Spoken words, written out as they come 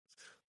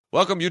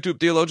Welcome, YouTube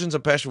theologians.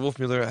 I'm Pastor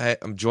Wolfmueller.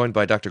 I'm joined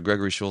by Dr.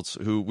 Gregory Schulz,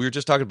 who we were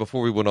just talking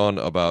before we went on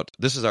about.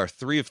 This is our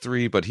 3 of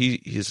 3, but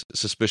he's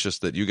suspicious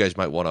that you guys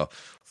might want a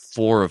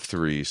 4 of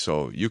 3.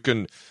 So you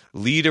can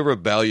lead a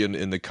rebellion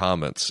in the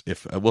comments.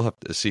 If we'll have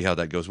to see how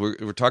that goes.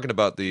 We're talking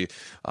about the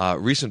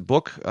recent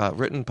book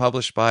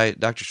published by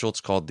Dr.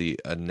 Schulz called "The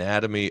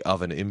Anatomy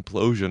of an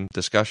Implosion,"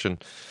 discussion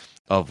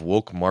of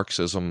woke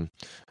Marxism,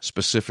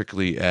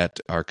 specifically at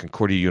our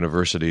Concordia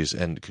universities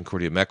and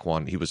Concordia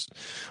Mequon. He was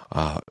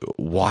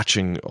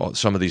watching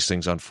some of these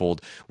things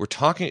unfold.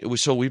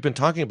 So we've been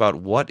talking about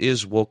what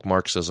is woke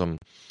Marxism,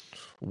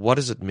 what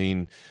does it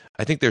mean.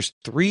 I think there's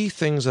 3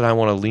 things that I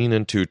want to lean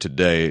into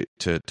today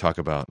to talk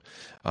about.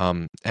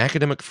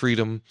 Academic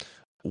freedom,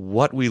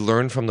 what we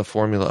learn from the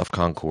formula of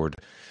Concord.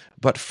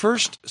 But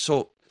first,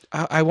 Dr.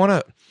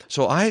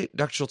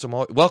 Schulz,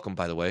 welcome,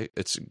 by the way.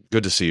 It's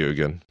good to see you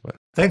again.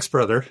 Thanks,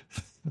 brother.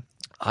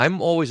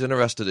 I'm always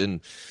interested in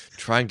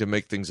trying to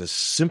make things as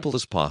simple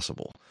as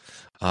possible,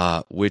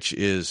 which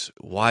is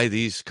why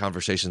these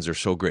conversations are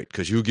so great,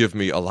 because you give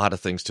me a lot of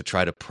things to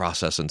try to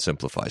process and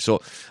simplify.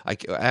 So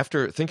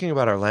after thinking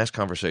about our last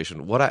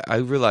conversation, I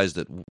realized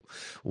that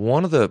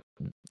one of the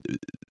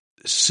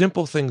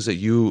simple things that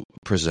you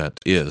present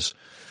is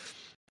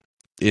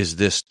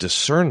this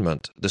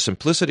discernment, the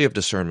simplicity of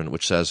discernment,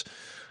 which says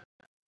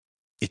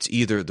it's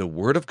either the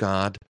Word of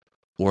God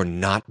or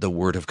not the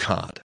Word of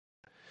God.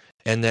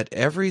 And that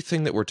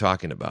everything that we're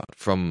talking about,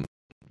 from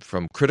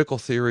critical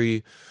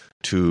theory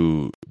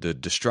to the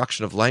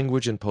destruction of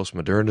language in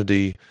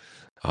postmodernity,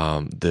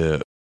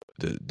 the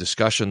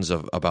discussions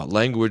about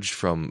language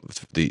from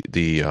the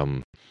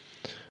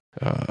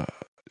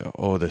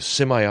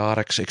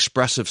semiotics,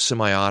 expressive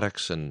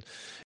semiotics,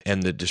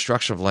 and the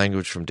destruction of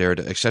language from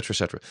Derrida, et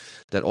cetera,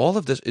 that all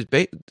of this is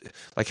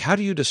like, how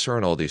do you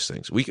discern all these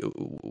things?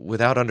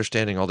 Without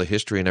understanding all the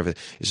history and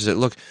everything, he says that,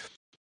 look,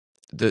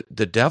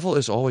 the devil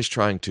is always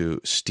trying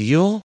to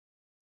steal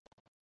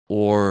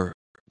or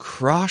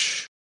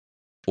crush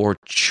or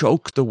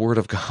choke the Word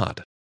of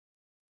God.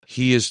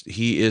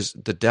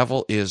 The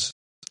devil is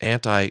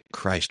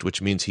anti-Christ,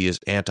 which means he is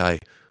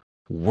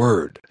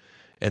anti-Word.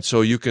 And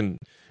so you can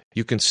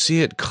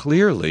see it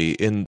clearly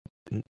in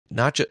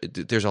not just,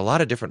 there's a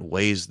lot of different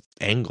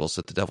angles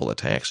that the devil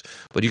attacks,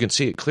 but you can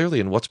see it clearly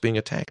in what's being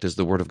attacked is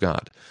the Word of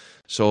God.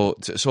 So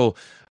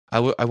I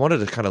wanted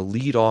to kind of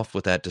lead off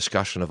with that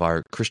discussion of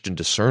our Christian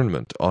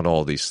discernment on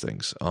all these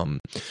things,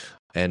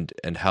 and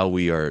how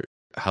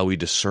we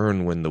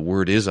discern when the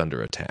Word is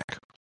under attack.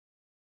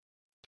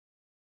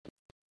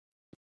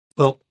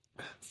 Well,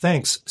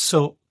 thanks.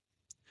 So,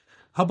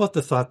 how about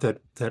the thought that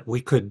we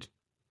could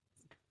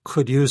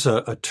use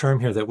a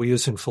term here that we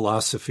use in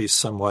philosophy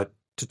somewhat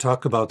to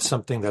talk about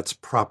something that's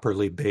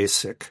properly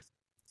basic.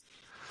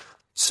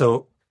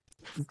 So,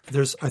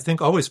 there's, I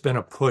think, always been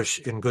a push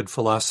in good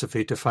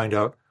philosophy to find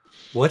out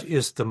what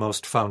is the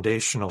most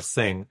foundational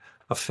thing.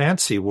 A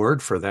fancy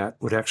word for that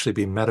would actually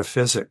be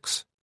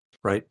metaphysics,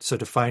 right? So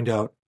to find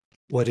out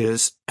what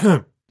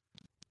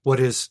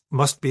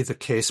must be the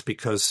case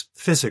because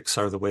physics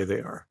are the way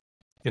they are.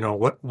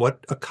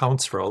 What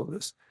accounts for all of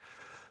this?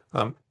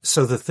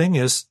 So the thing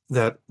is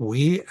that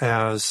we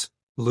as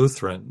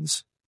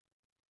Lutherans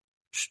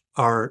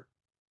are,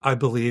 I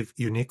believe,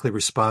 uniquely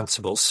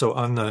responsible. So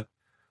on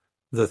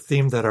the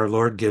theme that our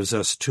Lord gives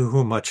us, to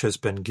whom much has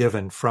been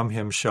given, from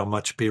him shall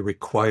much be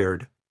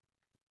required.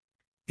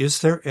 Is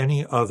there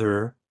any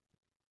other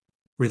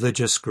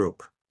religious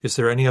group? Is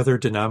there any other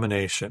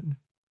denomination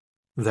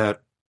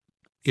that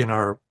in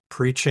our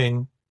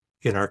preaching,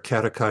 in our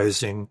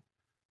catechizing,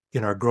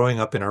 in our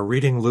growing up, in our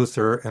reading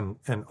Luther and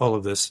all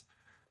of this,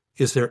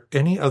 is there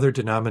any other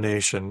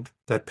denomination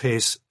that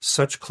pays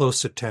such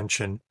close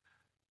attention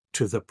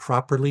to the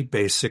properly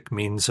basic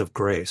means of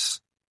grace?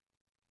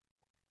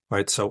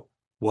 Right, so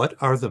what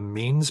are the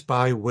means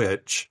by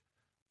which,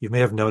 you may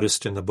have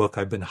noticed in the book,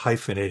 I've been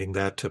hyphenating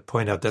that to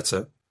point out that's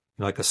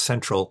like a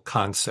central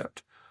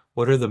concept.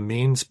 What are the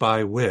means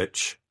by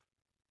which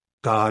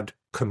God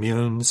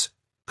communes,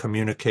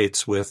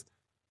 communicates with,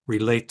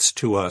 relates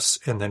to us,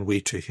 and then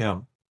we to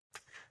him?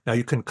 Now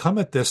you can come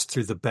at this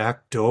through the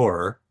back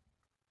door,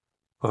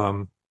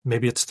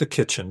 maybe it's the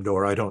kitchen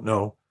door, I don't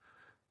know,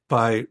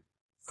 by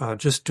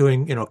just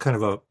doing,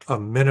 kind of a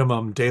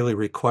minimum daily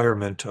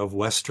requirement of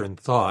Western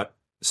thought.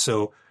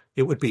 So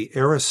it would be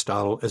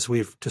Aristotle, as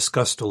we've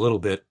discussed a little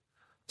bit,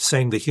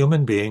 saying the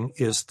human being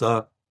is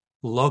the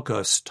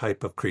logos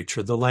type of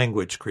creature, the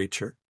language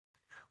creature.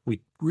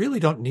 We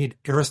really don't need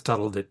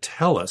Aristotle to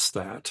tell us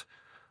that,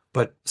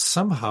 but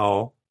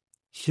somehow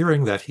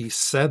hearing that he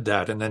said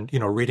that, and then,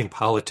 reading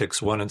Politics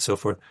 1 and so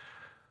forth,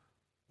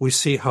 we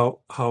see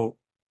how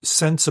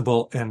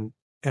sensible and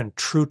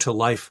true to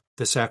life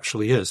this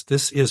actually is.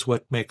 This is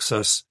what makes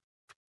us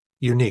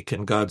unique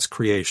in God's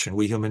creation.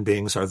 We human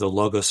beings are the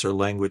logos or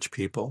language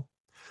people.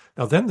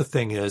 Now then the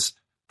thing is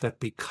that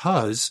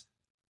because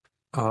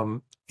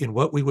in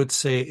what we would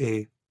say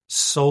a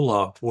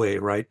sola way,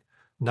 right?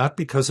 Not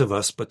because of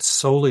us, but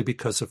solely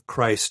because of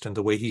Christ and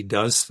the way he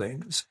does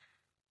things,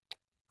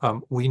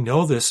 We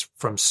know this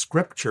from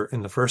Scripture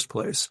in the first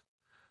place.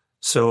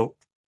 So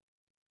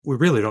we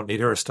really don't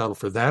need Aristotle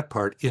for that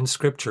part. In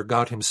Scripture,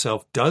 God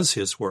himself does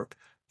his work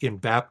in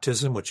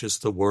baptism, which is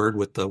the word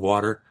with the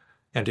water,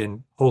 and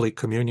in Holy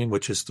Communion,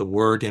 which is the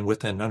word in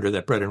with and under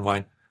that bread and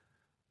wine.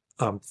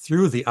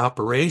 Through the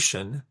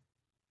operation,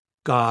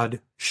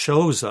 God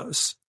shows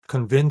us,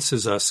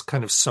 convinces us,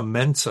 kind of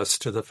cements us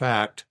to the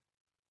fact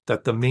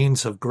that the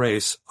means of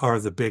grace are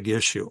the big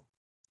issue.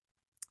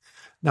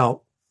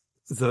 Now,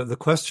 the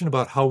question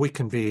about how we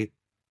can be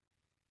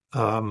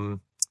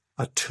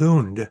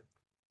attuned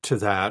to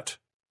that,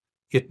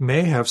 it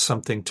may have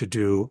something to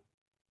do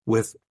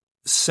with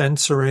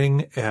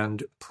censoring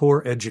and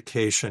poor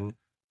education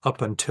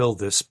up until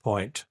this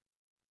point.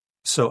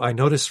 So I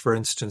noticed, for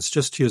instance,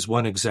 just to use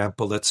one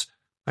example that's,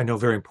 I know,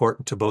 very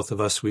important to both of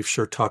us. We've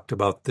sure talked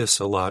about this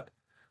a lot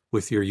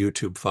with your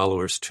YouTube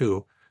followers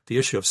too, the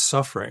issue of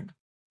suffering.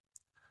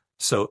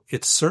 So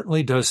it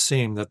certainly does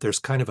seem that there's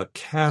kind of a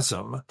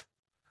chasm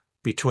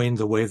between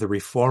the way the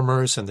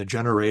reformers and the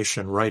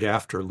generation right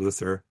after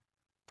Luther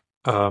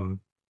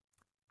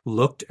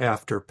looked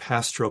after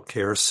pastoral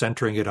care,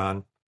 centering it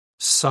on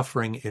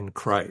suffering in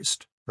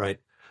Christ, right?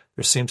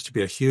 There seems to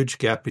be a huge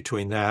gap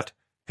between that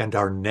and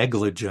our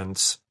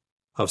negligence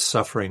of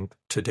suffering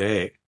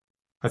today.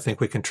 I think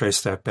we can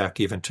trace that back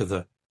even to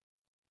the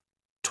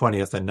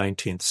 20th and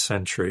 19th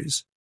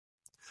centuries.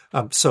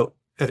 So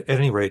at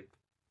any rate,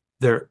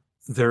 there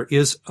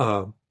is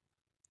a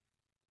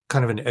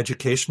kind of an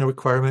educational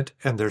requirement,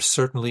 and there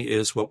certainly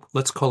is what,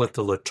 let's call it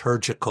the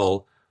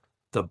liturgical,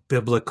 the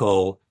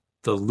biblical,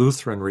 the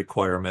Lutheran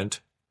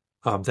requirement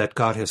that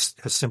God has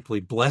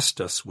simply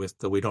blessed us with,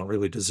 though we don't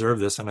really deserve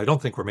this, and I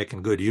don't think we're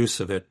making good use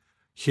of it.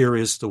 Here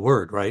is the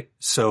word, right?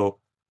 So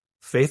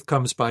faith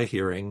comes by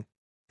hearing,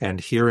 and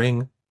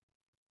hearing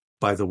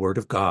by the word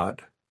of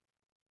God.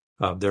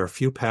 There are a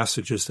few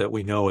passages that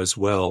we know as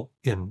well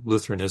in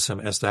Lutheranism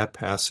as that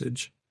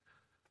passage.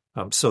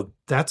 So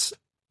that's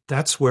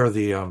where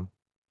the,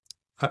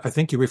 I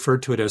think you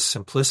referred to it as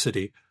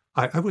simplicity.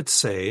 I would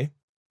say,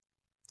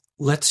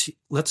 let's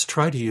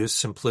try to use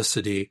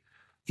simplicity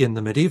in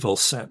the medieval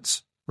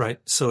sense, right?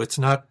 So it's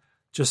not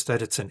just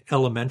that it's an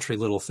elementary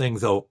little thing,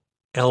 though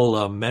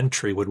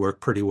elementary would work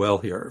pretty well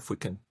here if we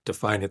can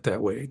define it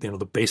that way,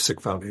 the basic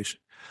foundation.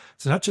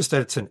 It's not just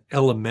that it's an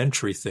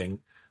elementary thing.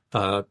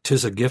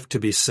 'Tis a gift to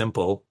be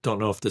simple. Don't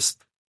know if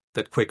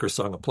that Quaker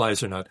song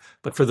applies or not,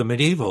 but for the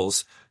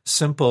medievals,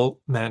 simple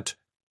meant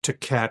to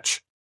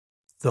catch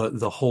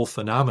the whole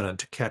phenomenon,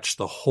 to catch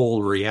the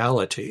whole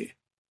reality.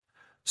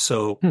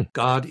 So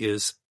God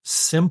is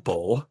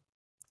simple,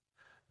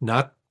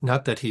 not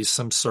that he's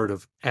some sort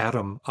of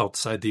atom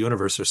outside the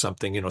universe or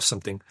something,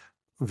 something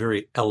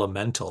very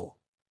elemental,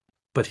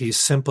 but he's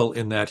simple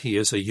in that he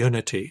is a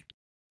unity.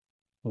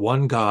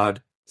 One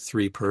God,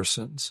 three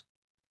persons.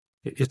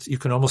 You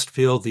can almost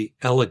feel the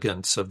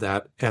elegance of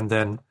that, and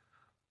then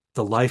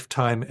the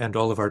lifetime and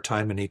all of our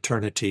time in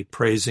eternity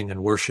praising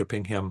and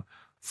worshiping him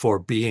for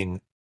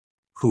being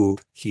who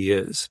he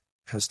is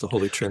as the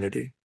Holy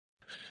Trinity.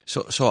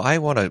 So I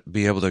want to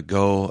be able to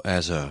go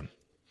as a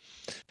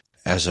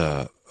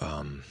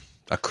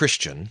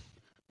Christian,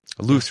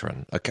 a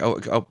Lutheran,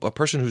 a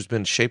person who's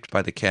been shaped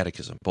by the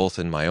Catechism, both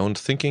in my own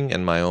thinking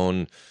and my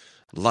own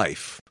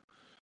life.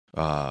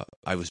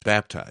 I was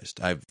baptized.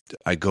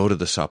 I go to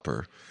the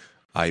supper.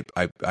 I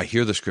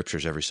hear the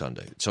scriptures every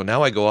Sunday. So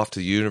now I go off to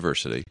the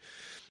university,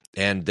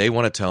 and they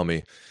want to tell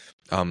me,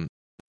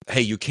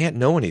 hey, you can't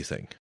know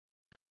anything.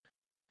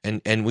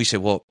 And we say,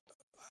 well,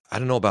 I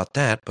don't know about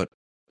that, but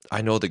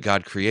I know that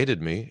God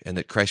created me and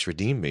that Christ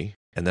redeemed me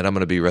and that I'm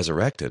going to be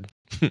resurrected.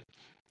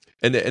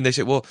 and they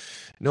say, well,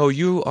 no,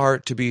 you are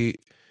to be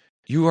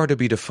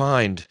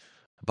defined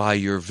by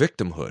your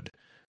victimhood.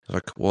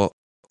 Like, well,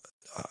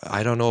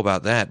 I don't know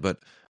about that, but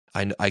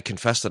I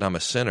confess that I'm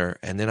a sinner,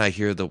 and then I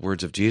hear the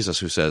words of Jesus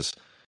who says,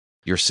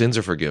 your sins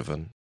are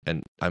forgiven,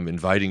 and I'm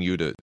inviting you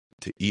to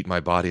eat my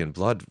body and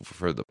blood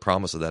for the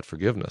promise of that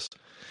forgiveness.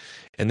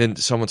 And then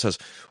someone says,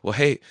 well,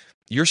 hey,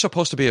 you're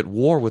supposed to be at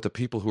war with the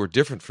people who are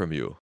different from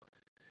you.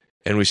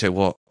 And we say,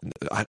 well,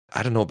 I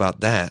don't know about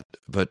that,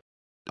 but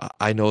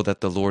I know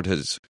that the Lord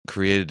has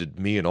created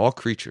me and all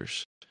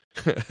creatures.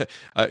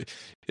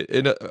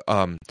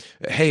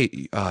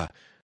 Hey,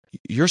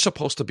 you're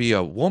supposed to be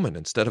a woman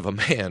instead of a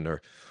man,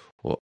 or,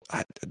 well,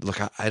 I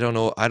don't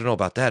know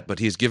about that, but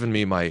he's given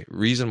me my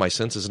reason, my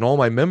senses, and all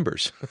my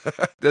members.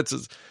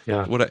 That's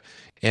what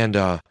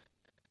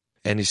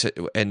and he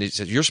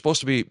said, you're supposed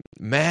to be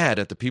mad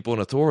at the people in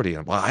authority.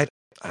 And, well,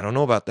 I don't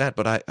know about that,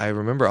 but I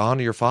remember,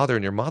 honor your father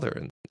and your mother,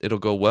 and it'll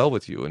go well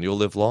with you, and you'll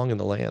live long in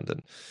the land.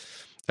 And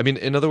I mean,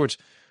 in other words,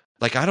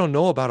 like, I don't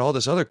know about all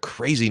this other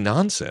crazy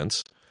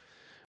nonsense,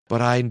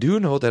 but I do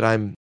know that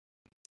I'm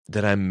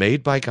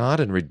made by God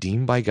and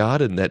redeemed by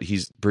God, and that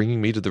he's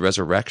bringing me to the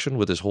resurrection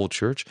with his whole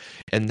church.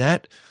 And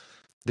that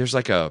there's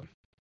like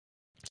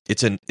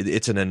it's an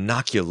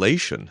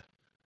inoculation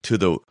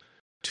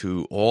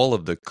to all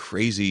of the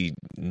crazy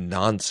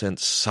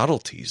nonsense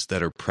subtleties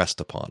that are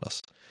pressed upon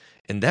us.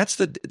 And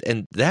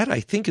that I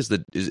think is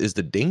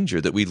the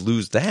danger, that we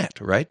lose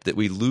that, right? That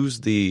we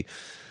lose the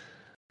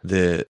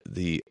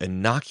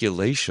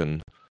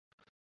inoculation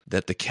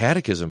that the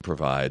catechism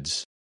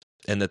provides,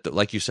 and that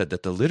like you said,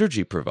 that the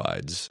liturgy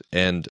provides,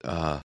 and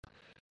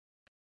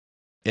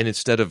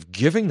instead of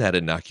giving that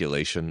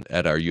inoculation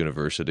at our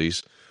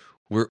universities,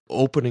 we're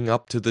opening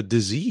up to the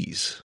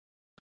disease.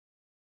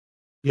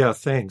 Yeah,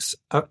 thanks.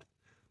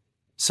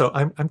 So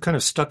I'm kind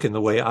of stuck in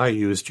the way I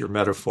used your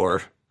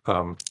metaphor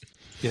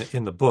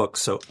in the book.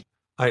 So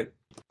I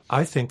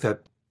think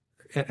that,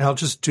 and I'll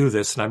just do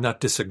this, and I'm not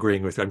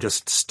disagreeing with you. I'm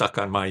just stuck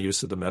on my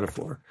use of the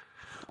metaphor.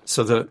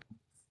 So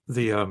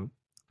the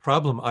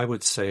problem, I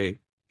would say,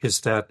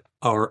 is that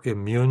our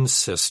immune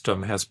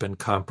system has been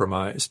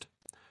compromised.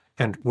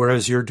 And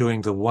whereas you're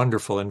doing the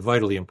wonderful and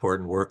vitally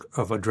important work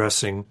of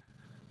addressing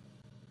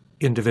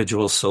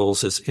individual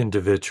souls as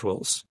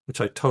individuals, which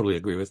I totally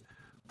agree with,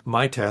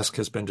 my task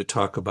has been to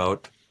talk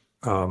about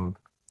the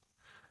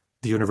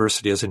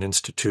university as an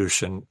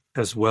institution,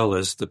 as well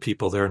as the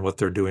people there and what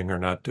they're doing or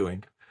not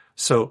doing.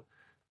 So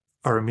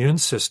our immune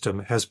system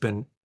has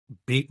been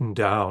beaten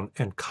down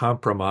and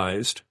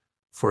compromised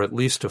for at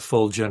least a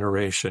full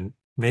generation,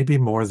 maybe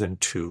more than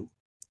two.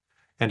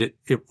 And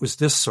it was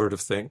this sort of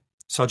thing.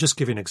 So I'll just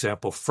give you an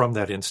example from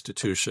that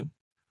institution.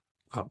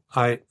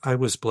 I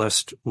was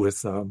blessed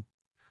with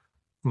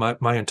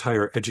my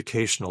entire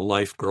educational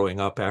life growing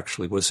up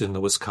actually was in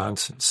the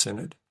Wisconsin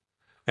Synod.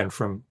 And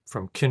from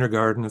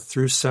kindergarten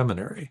through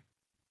seminary,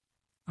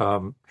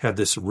 had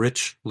this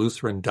rich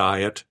Lutheran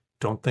diet.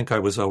 Don't think I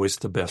was always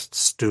the best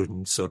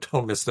student, so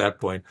don't miss that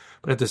point.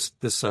 But had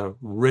this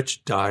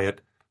rich diet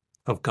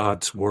of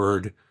God's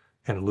Word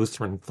and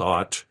Lutheran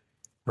thought,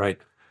 right?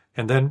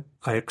 And then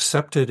I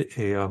accepted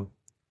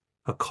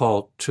a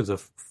call to the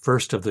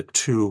first of the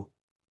two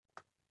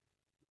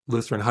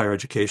Lutheran higher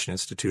education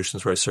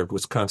institutions where I served,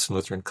 Wisconsin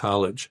Lutheran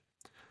College.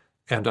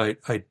 And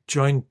I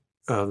joined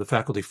the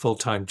faculty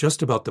full-time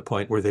just about the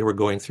point where they were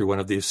going through one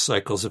of these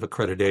cycles of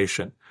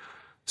accreditation.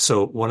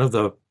 So one of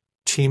the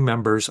team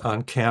members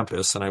on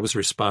campus, and I was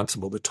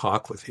responsible to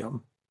talk with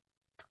him,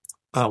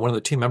 one of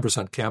the team members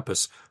on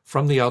campus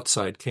from the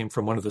outside came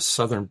from one of the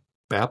Southern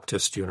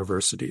Baptist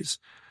universities.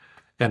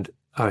 And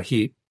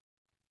he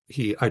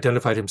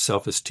identified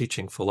himself as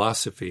teaching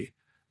philosophy.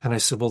 And I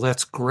said, well,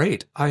 that's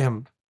great.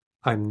 I'm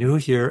new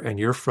here, and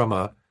you're from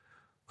a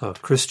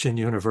Christian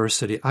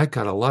university. I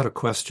got a lot of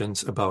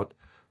questions about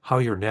how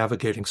you're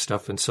navigating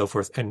stuff and so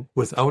forth. And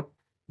without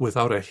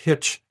a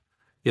hitch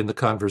in the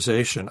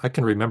conversation, I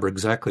can remember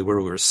exactly where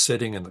we were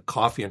sitting and the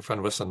coffee in front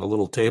of us on the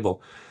little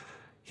table.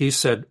 He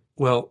said,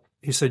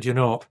 you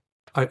know,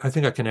 I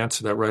think I can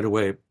answer that right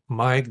away.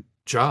 My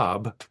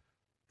job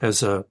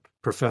as a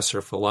professor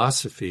of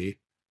philosophy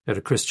at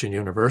a Christian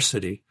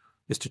university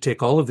is to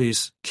take all of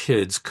these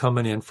kids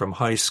coming in from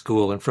high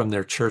school and from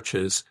their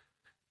churches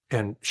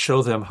and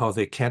show them how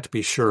they can't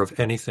be sure of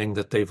anything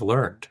that they've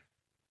learned.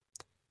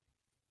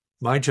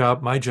 My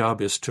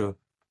job is to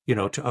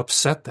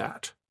upset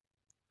that.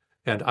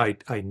 And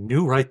I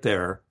knew right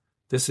there,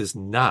 this is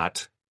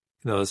not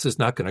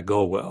going to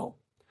go well.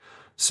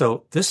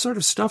 So this sort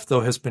of stuff,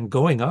 though, has been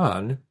going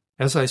on,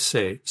 as I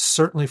say,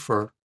 certainly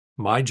for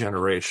my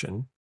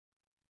generation.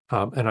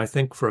 And I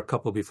think for a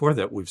couple before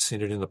that, we've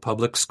seen it in the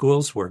public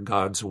schools where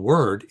God's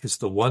Word is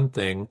the one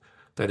thing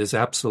that is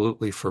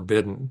absolutely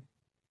forbidden,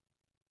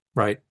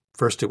 right?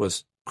 First it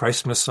was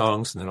Christmas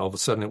songs, and then all of a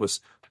sudden it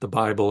was the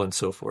Bible and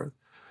so forth.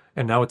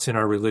 And now it's in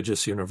our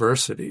religious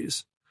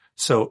universities.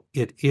 So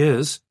it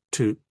is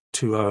to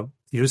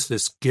use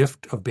this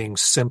gift of being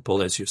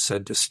simple, as you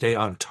said, to stay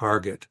on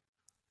target.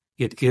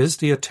 It is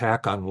the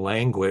attack on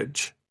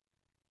language,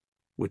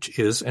 which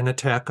is an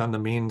attack on the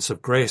means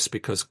of grace,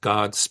 because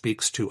God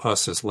speaks to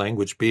us as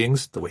language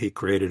beings, the way he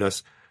created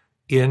us,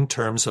 in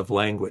terms of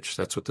language.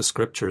 That's what the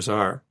scriptures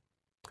are.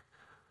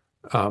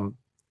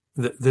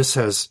 This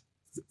has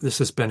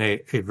been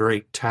a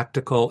very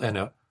tactical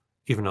and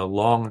even a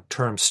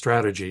long-term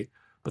strategy.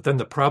 But then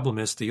the problem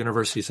is the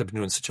universities have been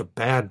doing such a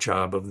bad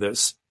job of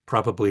this,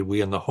 probably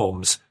we in the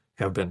homes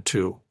have been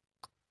too,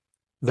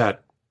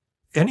 that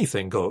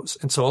anything goes.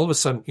 And so all of a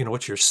sudden,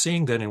 what you're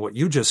seeing then in what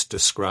you just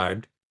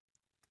described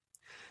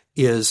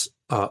is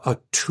a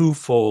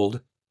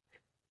twofold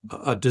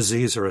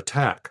disease or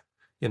attack.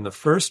 In the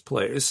first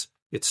place,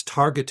 it's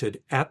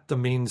targeted at the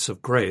means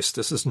of grace.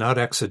 This is not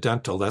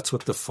accidental. That's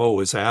what the foe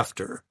is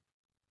after.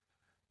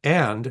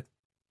 And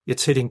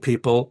it's hitting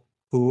people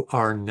who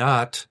are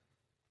not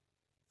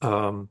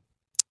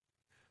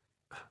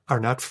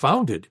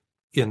founded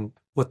in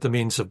what the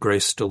means of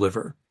grace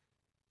deliver.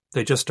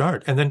 They just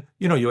aren't. And then,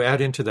 you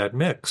add into that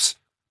mix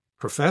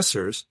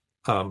professors.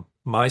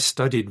 My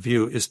studied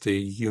view is the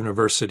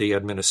university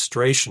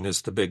administration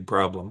is the big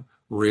problem,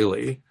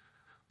 really.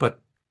 But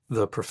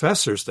the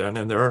professors then,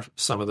 and there are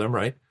some of them,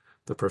 right?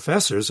 The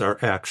professors are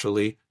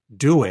actually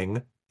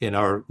doing in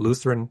our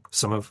Lutheran,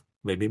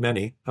 maybe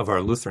many of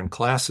our Lutheran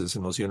classes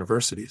in those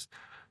universities,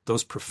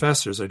 those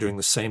professors are doing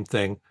the same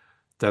thing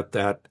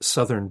that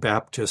Southern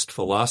Baptist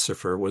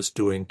philosopher was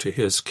doing to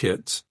his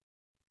kids.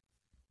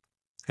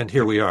 And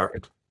here we are.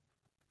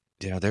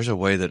 Yeah, there's a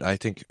way that I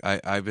think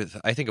a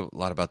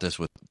lot about this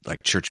with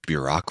like church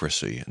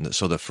bureaucracy, and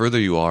so the further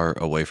you are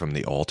away from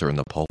the altar and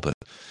the pulpit,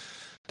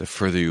 the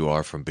further you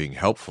are from being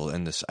helpful.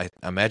 And this, I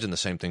imagine, the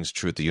same thing's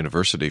true at the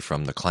university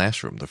from the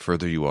classroom. The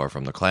further you are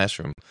from the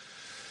classroom,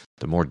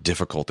 the more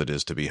difficult it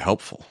is to be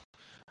helpful.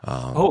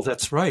 Oh,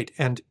 that's right.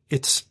 And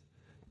it's,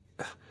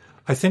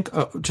 I think,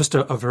 just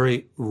a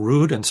very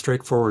rude and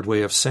straightforward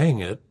way of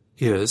saying it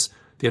is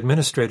the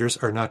administrators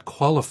are not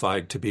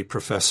qualified to be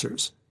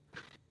professors.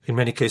 In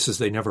many cases,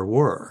 they never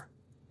were.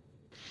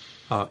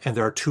 And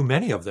there are too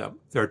many of them.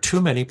 There are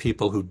too many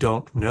people who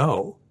don't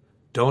know,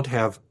 don't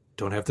have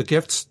the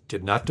gifts,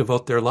 did not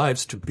devote their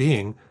lives to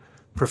being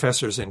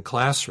professors in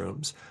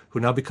classrooms,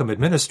 who now become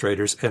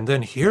administrators. And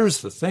then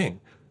here's the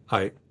thing.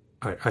 I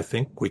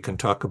think we can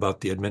talk about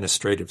the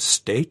administrative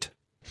state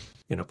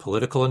in a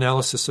political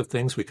analysis of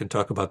things. We can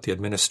talk about the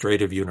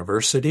administrative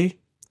university,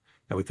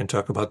 and we can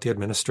talk about the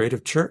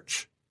administrative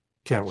church,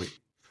 can't we?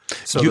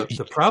 So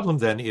the problem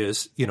then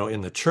is,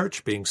 in the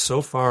church being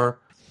so far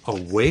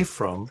away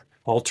from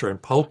altar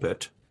and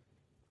pulpit,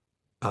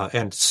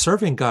 and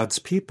serving God's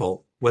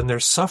people when they're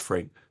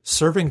suffering,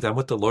 serving them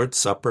with the Lord's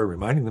Supper,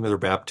 reminding them of their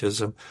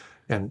baptism,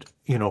 and,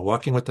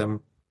 walking with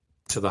them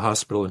to the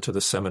hospital and to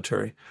the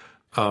cemetery.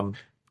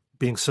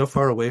 Being so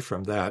far away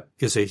from that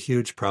is a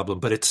huge problem.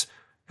 But it's,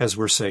 as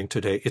we're saying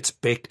today, it's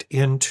baked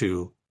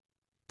into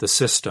the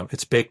system.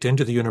 It's baked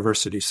into the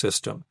university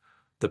system.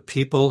 The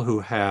people who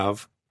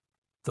have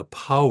the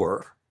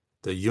power,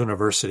 the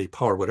university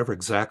power, whatever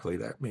exactly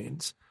that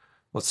means,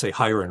 let's say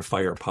hire and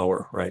fire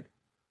power, right?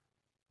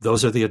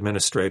 Those are the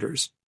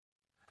administrators.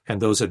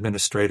 And those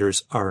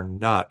administrators are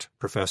not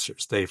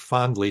professors. They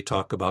fondly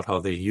talk about how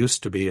they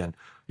used to be, and,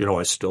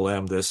 I still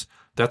am this.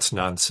 That's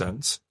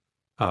nonsense.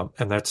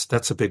 And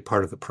that's a big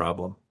part of the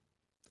problem.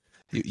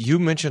 You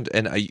mentioned,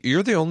 and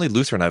you're the only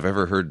Lutheran I've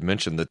ever heard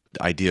mention the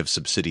idea of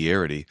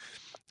subsidiarity.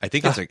 I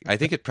think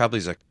it probably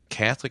is a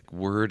Catholic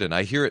word, and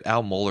I hear it.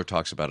 Al Mohler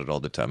talks about it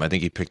all the time. I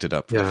think he picked it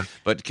up. Yeah.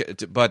 But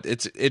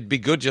it'd be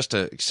good just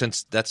to,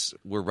 since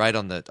we're right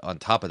on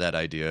top of that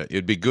idea.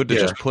 It'd be good to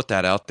just put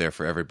that out there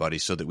for everybody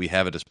so that we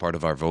have it as part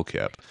of our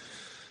vocab.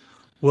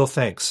 Well,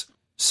 thanks.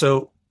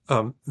 So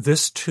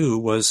this too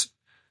was,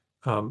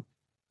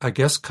 I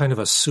guess, kind of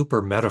a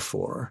super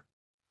metaphor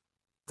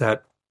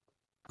that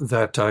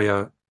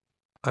I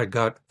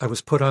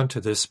was put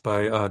onto this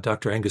by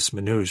Dr. Angus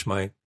Manouge,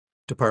 my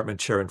department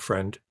chair and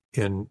friend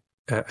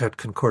at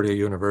Concordia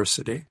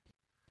University.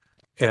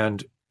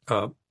 And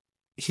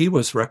he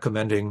was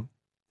recommending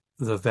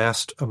the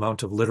vast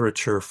amount of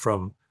literature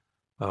from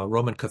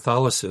Roman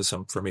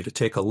Catholicism for me to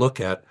take a look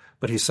at.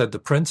 But he said the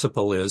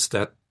principle is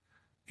that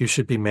you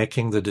should be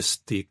making the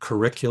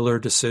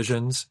curricular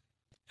decisions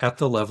at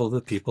the level of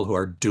the people who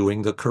are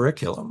doing the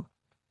curriculum,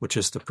 which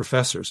is the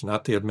professors,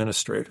 not the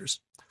administrators.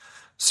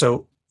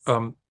 So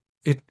I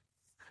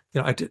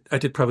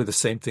did probably the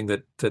same thing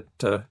that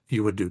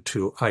you would do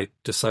too. I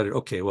decided,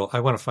 okay, well,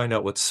 I want to find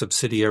out what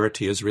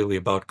subsidiarity is really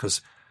about,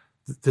 because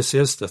this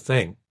is the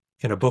thing.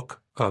 In a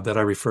book that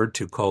I referred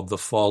to called The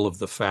Fall of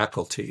the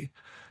Faculty,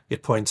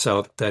 it points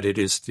out that it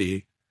is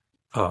the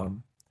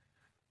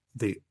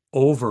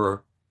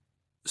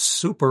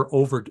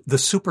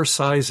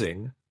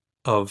supersizing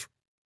of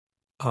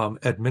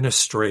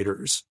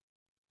administrators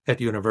at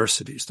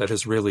universities that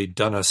has really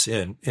done us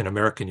in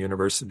American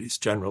universities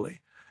generally.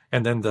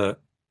 And then the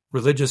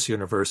religious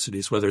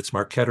universities, whether it's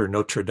Marquette or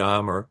Notre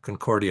Dame or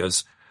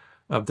Concordia's,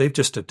 they've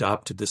just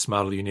adopted this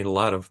model. You need a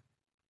lot of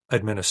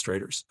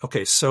administrators.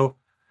 Okay, so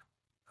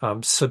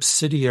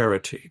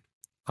subsidiarity.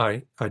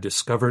 I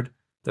discovered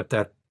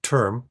that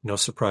term, no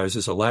surprise,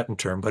 is a Latin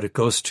term, but it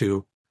goes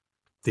to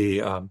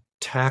the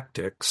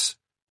tactics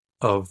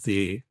of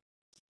the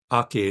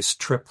Acies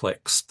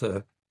triplex.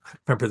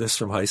 Remember this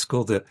from high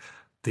school?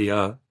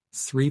 The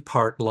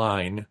three-part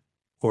line,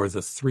 or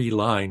the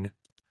three-line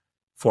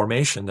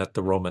formation that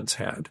the Romans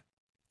had.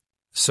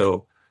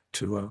 So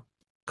to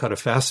cut a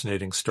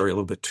fascinating story a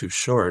little bit too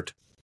short,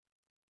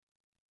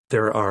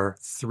 there are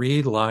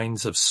three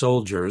lines of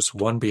soldiers,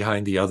 one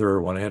behind the other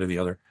or one ahead of the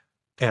other.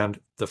 And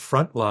the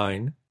front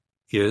line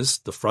is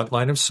the front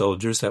line of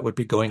soldiers that would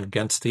be going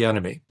against the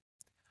enemy.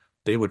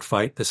 They would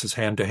fight. This is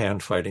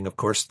hand-to-hand fighting, of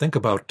course. Think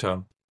about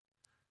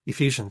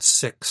Ephesians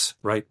 6,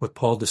 right, with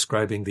Paul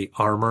describing the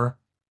armor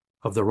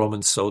of the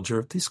Roman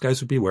soldier. These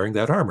guys would be wearing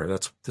that armor.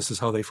 This is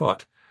how they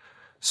fought.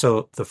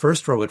 So the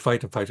first row would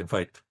fight and fight and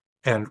fight.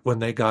 And when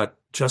they got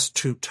just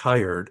too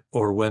tired,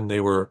 or when they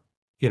were,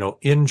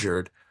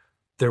 injured,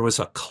 there was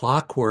a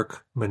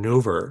clockwork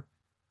maneuver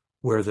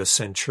where the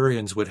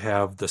centurions would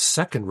have the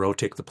second row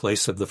take the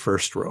place of the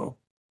first row.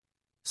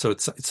 So it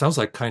sounds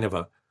like kind of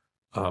a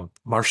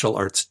martial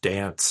arts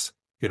dance,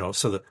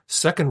 So the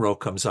second row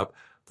comes up.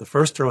 The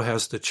first row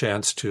has the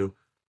chance to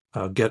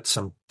get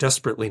some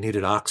desperately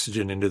needed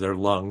oxygen into their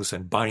lungs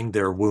and bind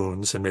their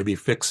wounds and maybe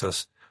fix a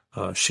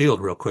shield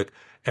real quick.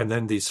 And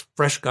then these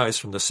fresh guys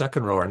from the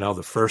second row are now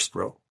the first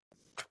row.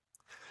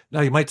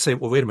 Now you might say,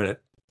 well, wait a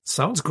minute.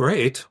 Sounds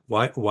great.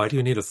 Why do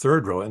you need a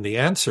third row? And the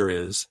answer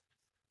is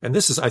And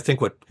this is, I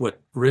think,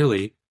 what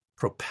really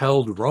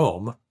propelled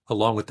Rome,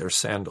 along with their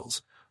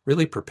sandals,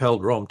 really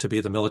propelled Rome to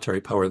be the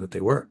military power that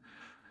they were.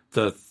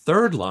 The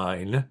third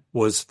line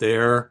was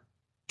there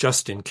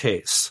just in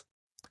case.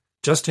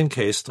 Just in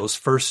case those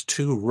first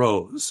two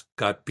rows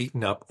got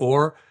beaten up,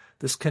 or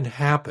this can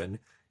happen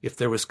if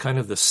there was kind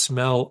of the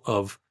smell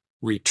of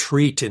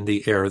retreat in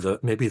the air,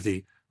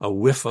 maybe a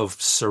whiff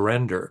of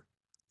surrender.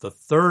 The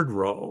third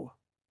row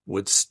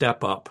would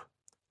step up.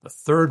 The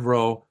third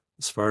row,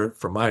 as far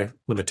from my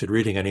limited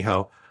reading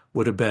anyhow,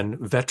 would have been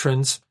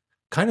veterans,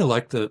 kind of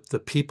like the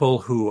people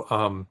who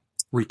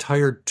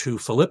retired to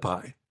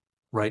Philippi,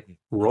 right?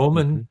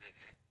 Roman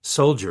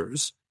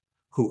soldiers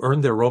who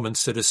earned their Roman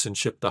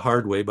citizenship the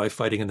hard way by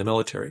fighting in the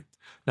military.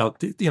 Now,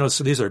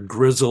 so these are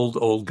grizzled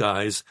old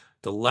guys.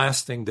 The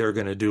last thing they're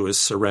going to do is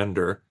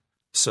surrender.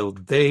 So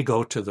they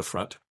go to the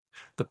front.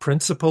 The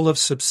principle of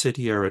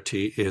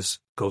subsidiarity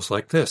goes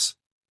like this.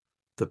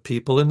 The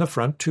people in the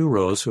front two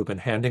rows who have been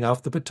handing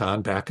off the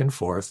baton back and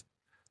forth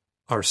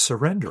are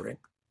surrendering.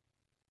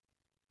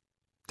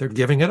 They're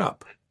giving it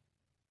up.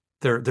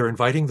 They're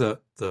inviting the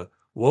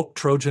woke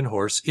Trojan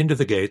horse into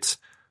the gates.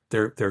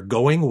 They're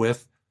going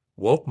with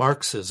woke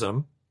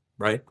Marxism,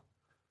 right?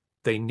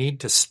 They need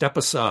to step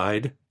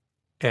aside,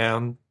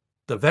 and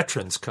the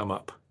veterans come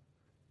up.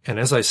 And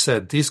as I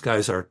said, these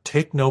guys are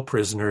take no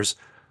prisoners.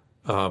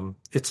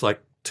 It's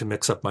like, to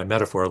mix up my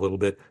metaphor a little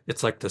bit,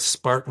 it's like the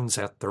Spartans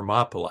at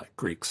Thermopylae,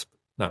 Greeks,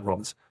 not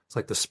Romans. It's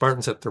like the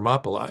Spartans at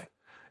Thermopylae.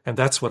 And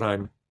that's what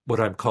I'm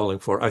calling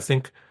for. I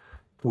think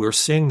we're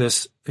seeing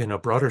this in a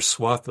broader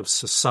swath of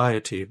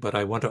society, but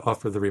I want to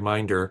offer the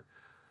reminder,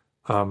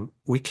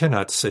 we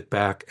cannot sit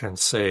back and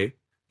say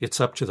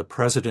it's up to the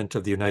President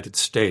of the United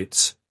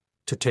States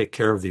to take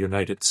care of the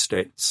United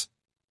States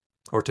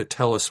or to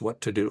tell us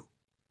what to do.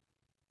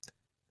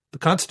 The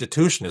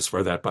Constitution is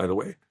for that, by the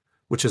way,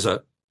 which is an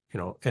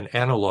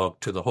analog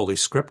to the Holy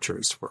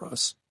Scriptures for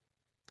us.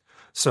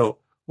 So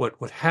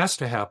what has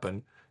to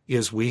happen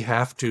is we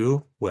have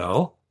to,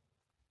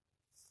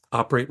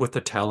 operate with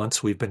the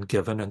talents we've been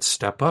given and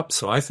step up.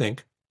 So I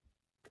think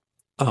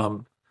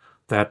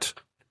that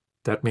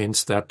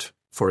means that,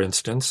 for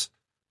instance,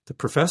 the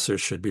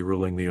professors should be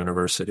ruling the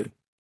university.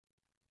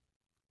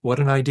 What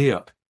an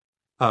idea.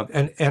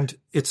 And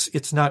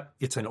it's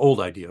an old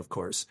idea, of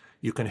course.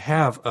 You can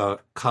have a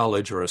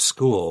college or a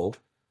school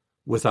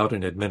without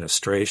an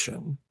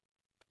administration,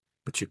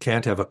 but you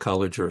can't have a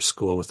college or a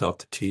school without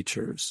the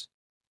teachers.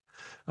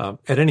 At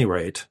any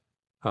rate,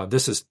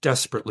 this is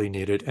desperately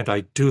needed, and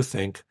I do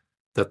think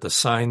that the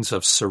signs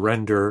of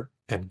surrender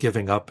and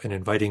giving up and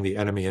inviting the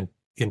enemy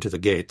into the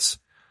gates,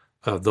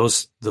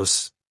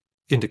 those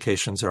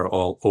indications are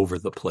all over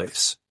the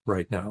place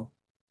right now.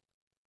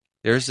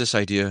 There's this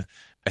idea,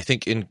 I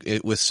think,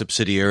 with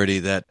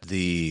subsidiarity that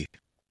the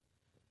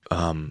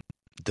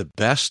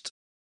best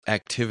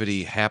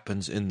activity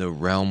happens in the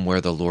realm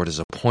where the Lord has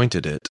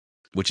appointed it,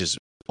 which is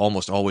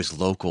almost always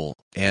local.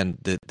 And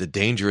the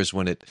danger is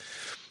when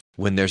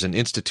there's an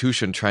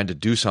institution trying to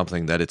do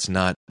something that it's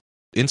not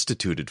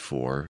instituted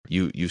for,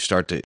 you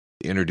start to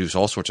introduce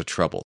all sorts of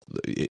trouble.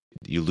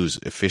 You lose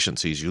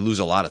efficiencies, you lose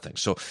a lot of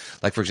things. So,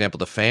 like, for example,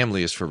 the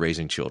family is for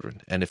raising children.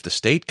 And if the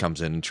state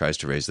comes in and tries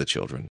to raise the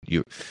children,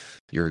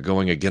 you're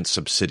going against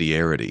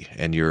subsidiarity,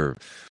 and you're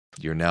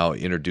now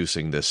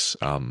introducing this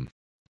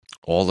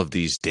all of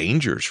these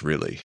dangers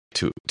really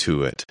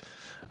to it.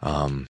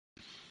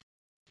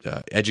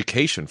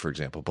 Education, for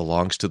example,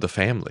 belongs to the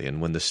family, and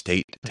when the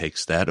state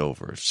takes that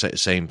over,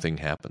 same thing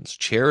happens.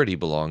 Charity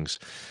belongs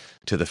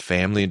to the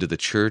family and to the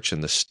church,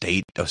 and the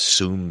state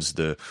assumes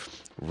the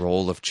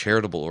role of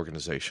charitable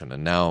organization,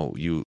 and now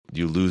you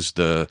lose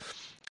the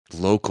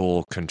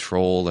local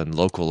control and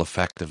local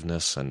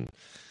effectiveness, and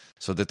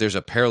so that there's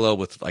a parallel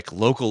with like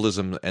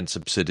localism and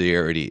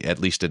subsidiarity, at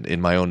least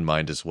in my own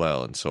mind as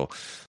well. And so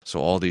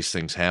all these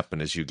things happen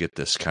as you get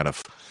this kind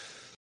of,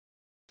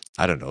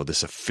 I don't know,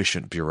 this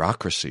efficient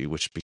bureaucracy,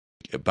 which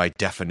by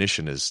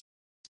definition is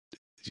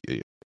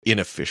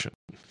inefficient.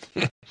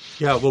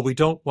 Yeah, well, we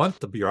don't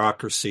want the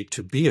bureaucracy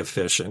to be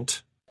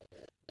efficient,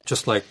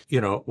 just like,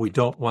 we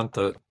don't want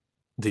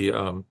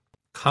the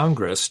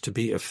Congress to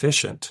be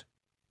efficient.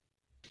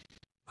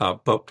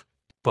 But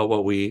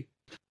what we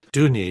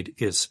do need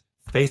is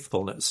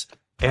faithfulness,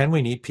 and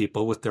we need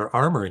people with their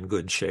armor in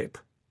good shape.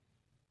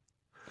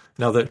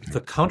 Now,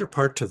 the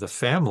counterpart to the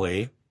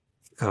family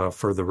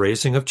for the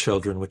raising of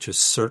children, which is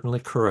certainly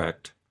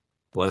correct,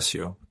 bless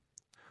you,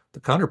 the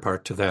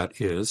counterpart to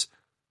that is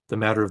the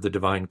matter of the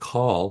divine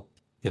call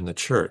in the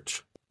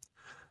church.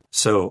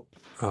 So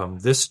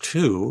this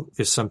too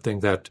is something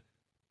that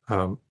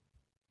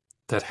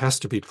has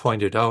to be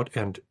pointed out,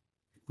 and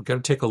we've got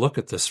to take a look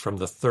at this from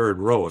the third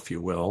row, if you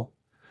will.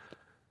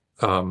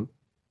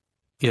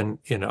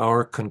 In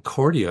our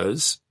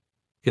Concordias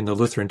in the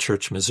Lutheran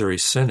Church Missouri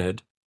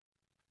Synod,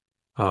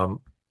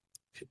 not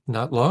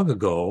long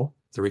ago,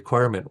 the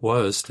requirement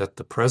was that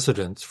the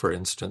president, for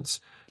instance,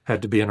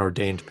 had to be an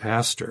ordained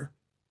pastor.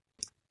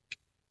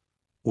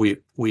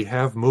 We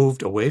have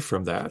moved away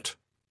from that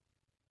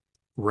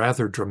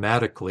rather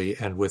dramatically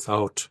and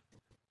without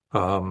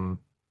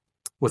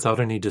without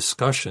any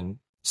discussion,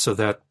 so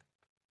that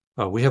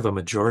we have a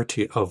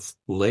majority of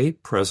lay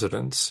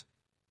presidents.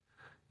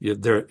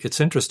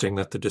 It's interesting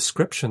that the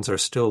descriptions are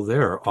still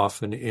there,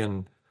 often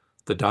in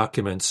the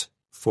documents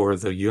for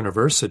the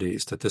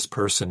universities, that this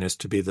person is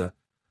to be the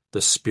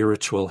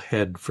spiritual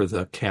head for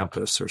the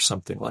campus or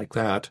something like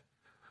that.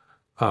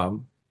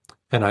 And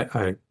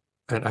I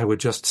would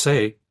just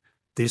say,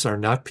 these are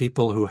not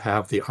people who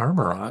have the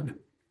armor on.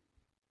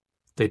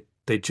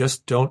 They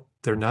just don't.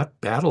 They're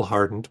not battle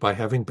hardened by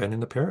having been in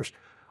the parish.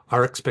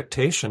 Our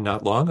expectation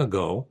not long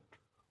ago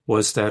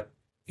was that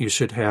you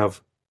should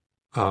have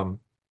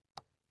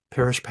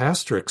parish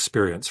pastor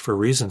experience, for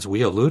reasons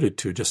we alluded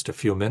to just a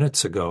few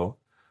minutes ago,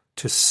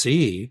 to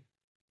see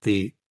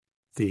the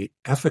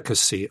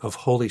efficacy of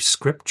Holy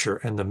Scripture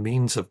and the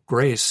means of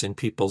grace in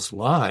people's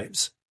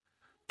lives.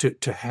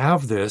 To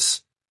have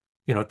this,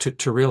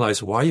 to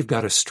realize why you've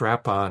got to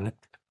strap on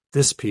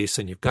this piece,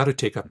 and you've got to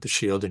take up the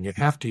shield, and you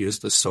have to use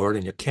the sword,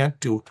 and you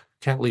can't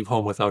leave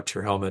home without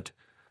your helmet.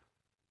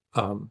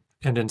 And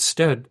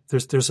instead,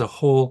 there's a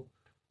whole,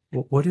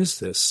 what is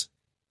this?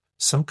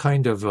 Some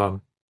kind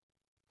of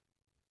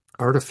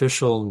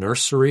artificial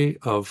nursery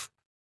of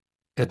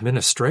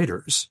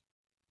administrators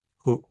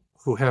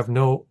who have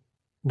no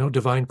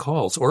divine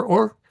calls,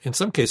 or in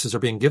some cases are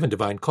being given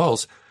divine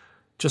calls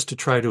just to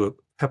try to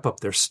pep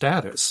up their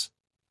status,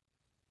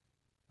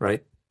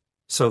 right?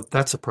 So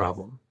that's a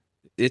problem.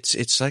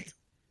 It's like,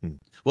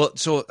 well,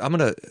 so I'm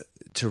going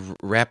to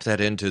wrap that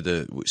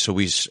into so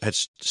we had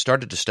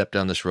started to step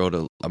down this road.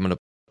 I'm going to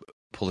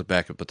pull it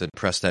back, but then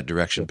press that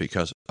direction,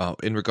 because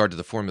in regard to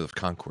the formula of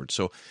concord.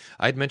 So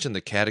I'd mentioned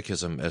the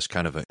catechism as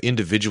kind of an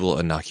individual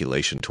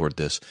inoculation toward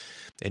this.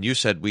 And you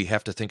said we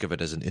have to think of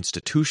it as an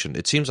institution.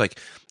 It seems like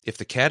if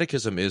the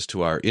catechism is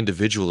to our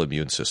individual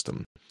immune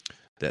system,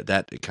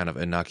 that kind of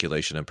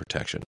inoculation and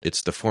protection,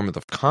 it's the formula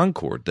of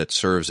concord that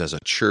serves as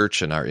a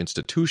church and our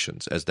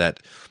institutions as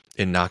that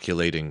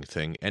inoculating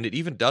thing. And it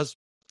even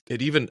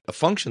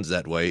functions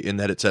that way, in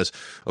that it says,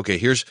 okay,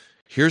 here's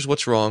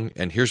what's wrong,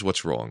 and here's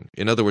what's wrong.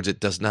 In other words, it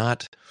does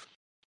not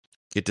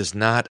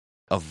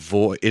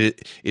avoid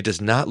it. It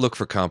does not look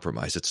for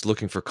compromise. It's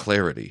looking for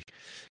clarity.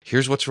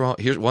 Here's what's wrong.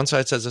 Here's one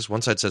side says this,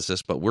 one side says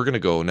this, but we're going to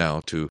go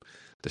now to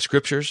the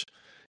Scriptures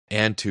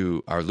and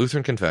to our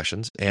Lutheran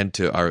confessions and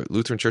to our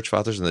Lutheran Church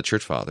Fathers and the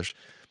Church Fathers,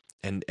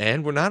 and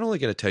we're not only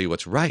going to tell you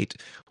what's right,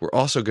 we're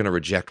also going to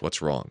reject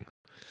what's wrong.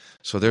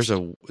 So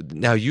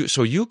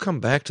you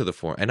come back to the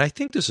form, and I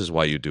think this is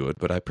why you do it,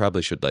 but I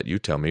probably should let you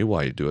tell me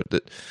why you do it.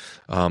 That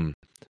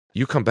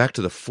you come back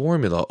to the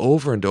formula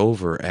over and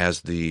over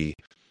as the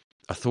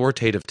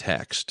authoritative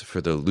text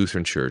for the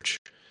Lutheran Church,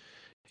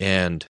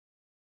 and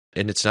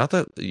it's not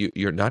that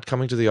you're not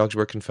coming to the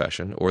Augsburg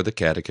Confession or the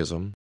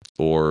Catechism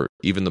or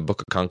even the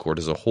Book of Concord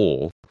as a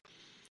whole,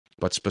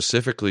 but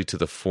specifically to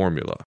the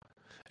formula.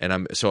 And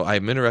I'm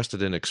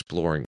interested in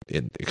exploring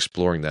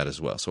that as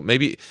well. So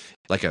maybe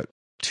like a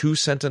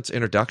 2-sentence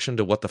introduction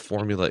to what the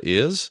formula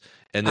is,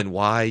 and then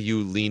why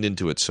you lean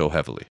into it so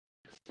heavily.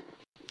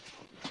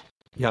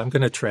 Yeah, I'm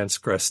going to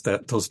transgress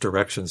those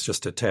directions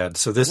just a tad.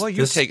 So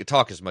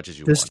talk as much as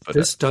you want. But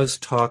this does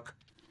talk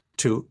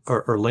to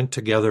or link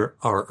together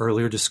our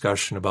earlier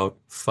discussion about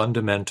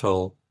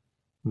fundamental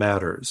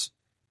matters.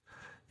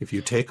 If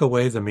you take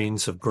away the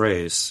means of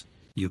grace,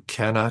 you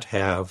cannot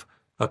have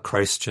a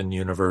Christian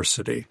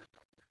university,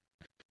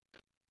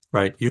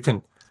 right? You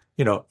can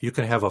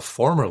have a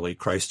formerly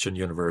Christian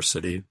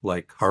university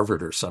like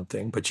Harvard or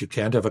something, but you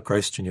can't have a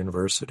Christian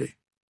university.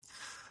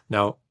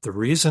 Now, the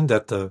reason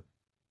that the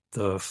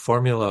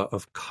formula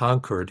of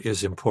Concord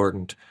is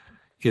important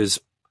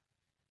is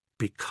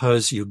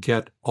because you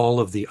get all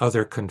of the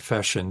other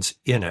confessions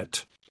in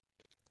it,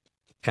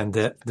 and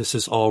that this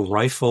is all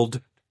rifled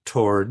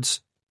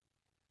towards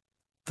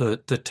the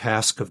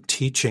task of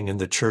teaching in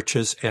the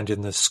churches and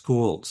in the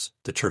schools,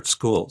 the church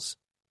schools.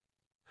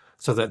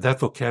 So that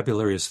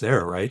vocabulary is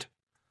there, right?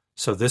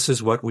 So this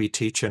is what we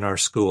teach in our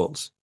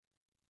schools.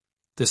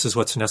 This is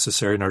what's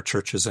necessary in our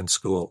churches and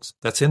schools.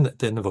 That's in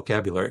the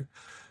vocabulary.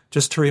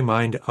 Just to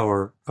remind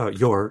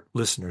your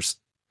listeners.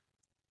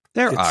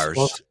 They're ours.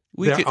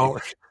 Well,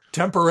 ours.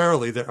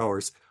 Temporarily, they're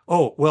ours.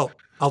 Oh, well,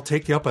 I'll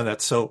take you up on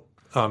that. So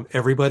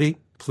everybody,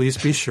 please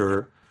be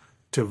sure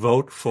to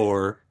vote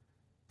for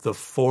the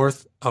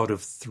 4th out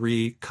of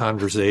 3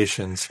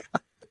 conversations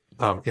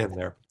in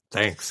there.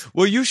 Thanks.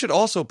 Well, you should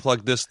also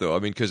plug this, though. I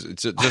mean, because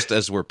it's just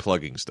as we're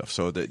plugging stuff,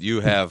 so that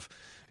you have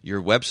your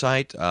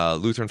website,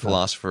 Lutheran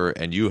Philosopher,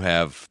 and you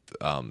have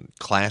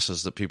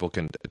classes that people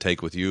can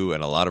take with you,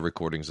 and a lot of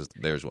recordings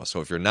there as well.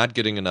 So if you're not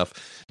getting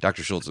enough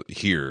Dr. Schulz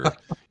here,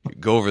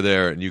 go over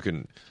there and you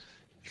can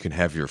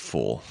have your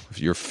fill.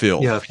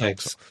 Yeah,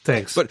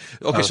 thanks. But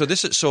okay, so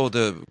this is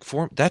the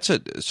form.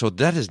 So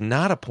that is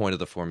not a point of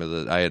the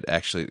formula that I had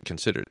actually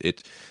considered.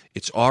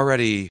 It's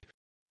already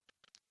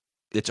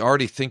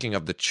thinking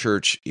of the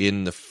church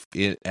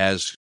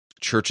as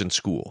church and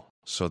school.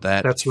 So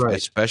that's right,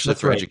 especially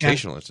for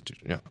educational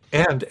institutions.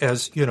 Yeah. And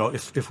as you know,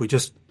 if we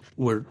just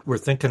we're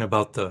thinking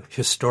about the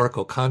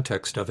historical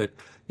context of it,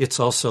 it's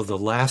also the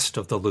last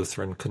of the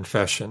Lutheran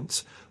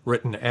confessions,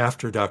 written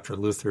after Dr.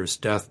 Luther's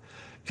death,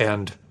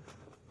 and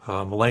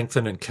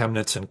Melanchthon and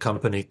Chemnitz and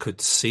company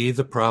could see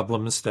the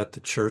problems that the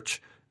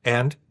church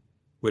and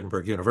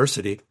Wittenberg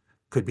University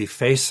could be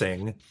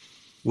facing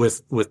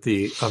with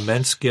the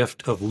immense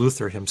gift of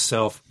Luther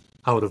himself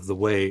out of the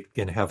way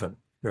in heaven,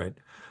 right?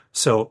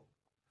 So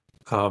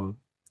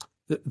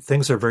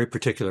things are very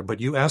particular. But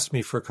you asked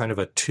me for kind of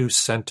a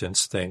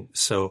 2-sentence thing,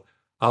 so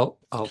I'll.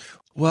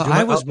 Well,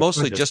 I was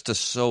mostly just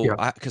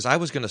Yeah. because I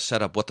was going to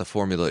set up what the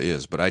formula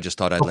is, but I just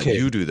thought I'd let Okay.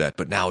 you do that.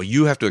 But now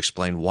you have to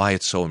explain why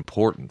it's so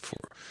important for.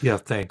 Yeah,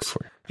 thanks.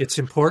 It's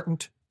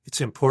important.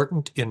 It's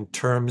important in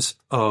terms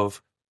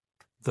of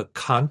the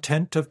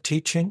content of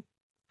teaching,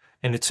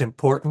 and it's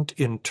important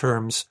in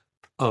terms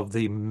of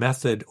the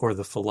method or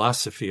the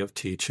philosophy of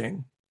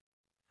teaching.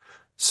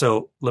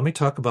 So let me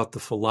talk about the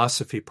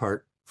philosophy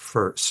part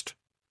first.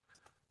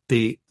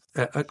 The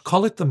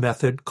call it the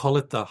method, call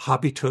it the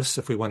habitus,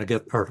 if we want to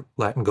get our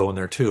Latin going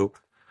there too.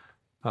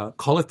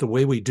 Call it the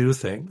way we do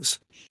things,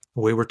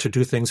 the way we're to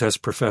do things as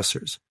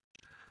professors.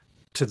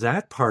 To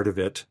that part of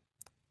it,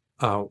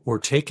 we're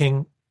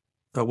taking.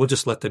 We'll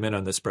just let them in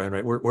on this, Brian.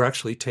 Right? We're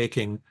actually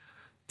taking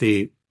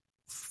the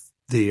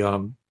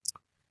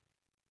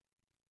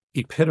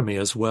epitome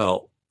as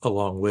well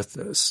along with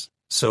this.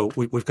 So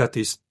we've got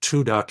these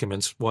 2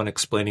 documents, one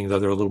explaining the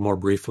other a little more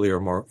briefly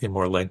or more in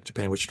more length,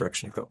 depending which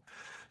direction you go.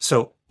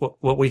 So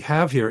what we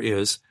have here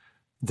is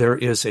there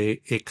is a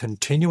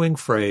continuing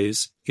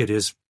phrase. It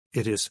is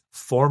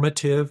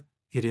formative.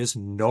 It is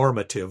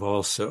normative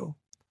also.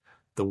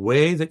 The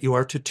way that you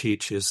are to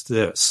teach is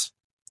this.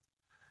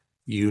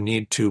 You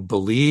need to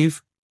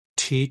believe,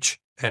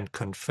 teach, and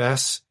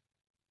confess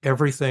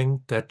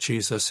everything that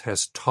Jesus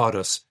has taught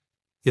us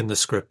in the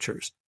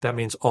scriptures. That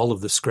means all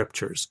of the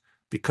scriptures,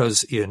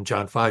 because in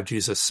John 5,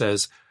 Jesus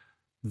says,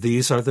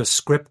 these are the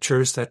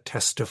scriptures that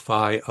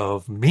testify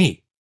of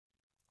me,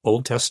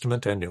 Old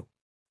Testament and New. All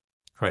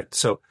right,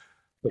 so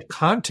the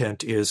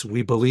content is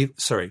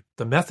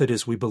the method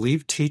is we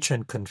believe, teach,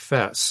 and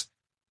confess.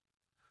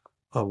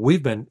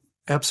 We've been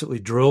absolutely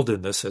drilled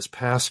in this as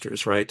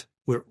pastors, right?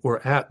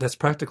 That's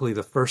practically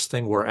the first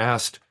thing we're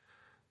asked,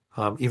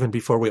 even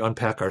before we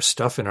unpack our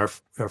stuff in our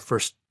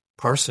first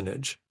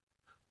parsonage.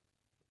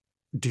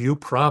 Do you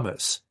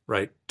promise,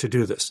 right, to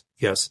do this?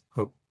 Yes.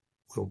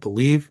 We'll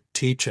believe,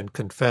 teach, and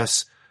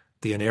confess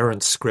the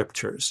inerrant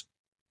scriptures.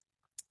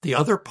 The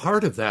other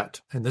part of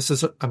that, and this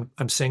is,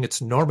 I'm saying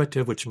it's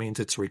normative, which means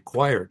it's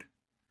required.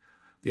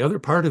 The other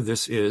part of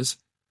this is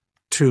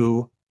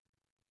to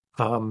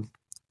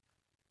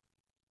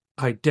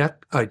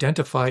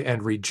identify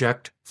and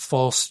reject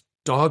false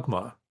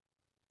dogma,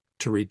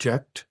 to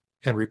reject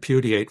and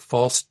repudiate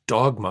false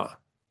dogma.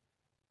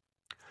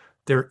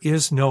 There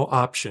is no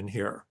option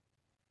here.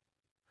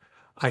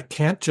 I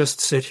can't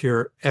just sit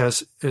here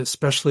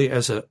especially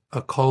as a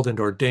called and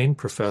ordained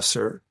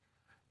professor,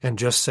 and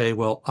just say,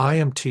 well, I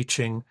am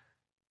teaching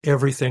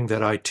everything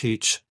that I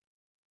teach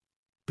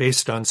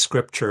based on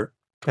Scripture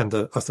and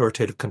the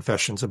authoritative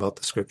confessions about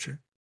the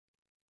Scripture.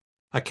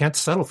 I can't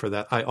settle for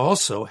that. I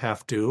also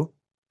have to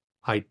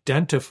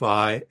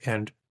identify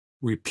and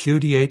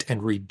repudiate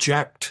and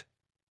reject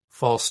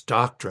false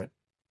doctrine.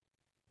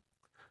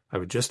 I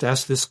would just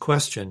ask this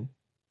question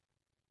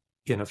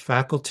in a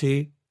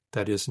faculty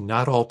that is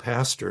not all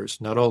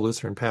pastors, not all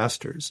Lutheran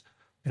pastors,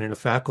 and in a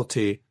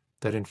faculty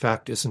that in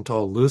fact isn't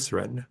all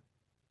Lutheran,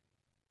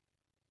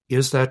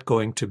 is that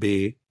going to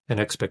be an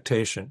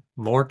expectation?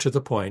 More to the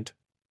point,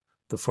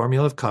 the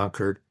formula of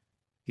Concord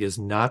is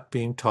not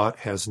being taught,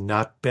 has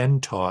not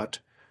been taught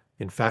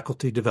in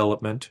faculty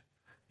development.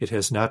 It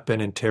has not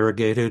been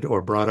interrogated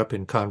or brought up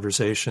in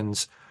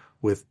conversations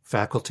with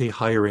faculty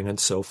hiring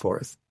and so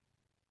forth.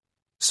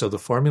 So the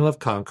formula of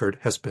Concord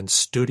has been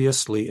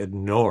studiously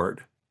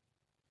ignored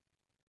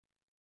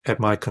at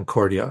my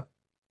Concordia.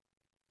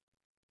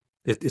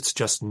 It's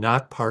just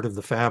not part of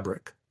the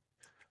fabric.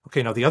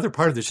 Okay, now the other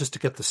part of this, just to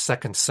get the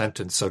second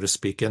sentence, so to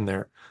speak, in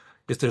there,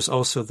 is there's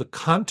also the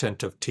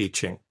content of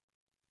teaching.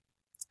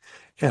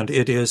 And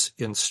it is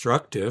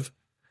instructive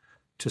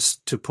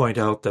to point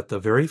out that the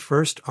very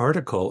first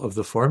article of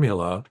the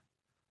formula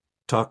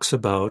talks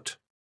about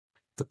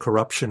the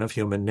corruption of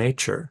human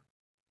nature,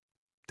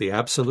 the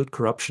absolute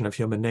corruption of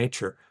human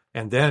nature.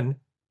 And then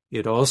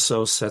it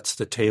also sets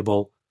the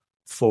table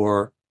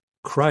for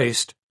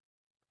Christ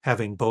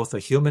having both a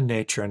human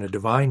nature and a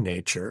divine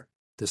nature,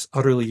 this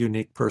utterly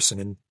unique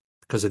person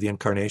because of the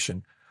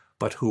incarnation,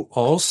 but who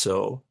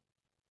also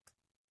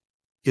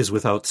is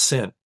without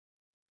sin.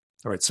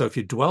 All right, so if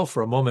you dwell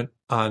for a moment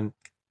on,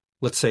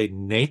 let's say,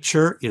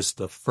 nature is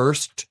the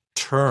first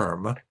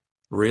term,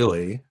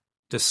 really,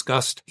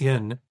 discussed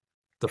in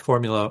the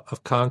formula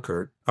of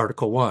Concord,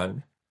 Article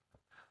 1,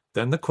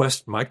 then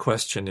my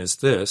question is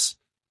this: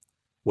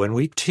 when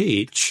we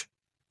teach,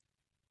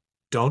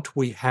 don't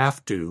we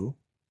have to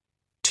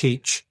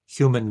teach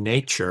human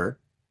nature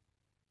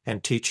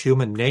and teach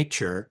human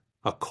nature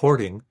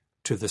according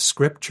to the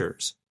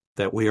scriptures,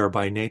 that we are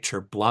by nature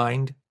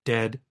blind,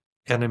 dead,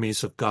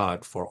 enemies of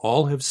God, for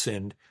all have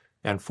sinned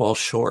and fall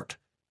short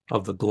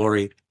of the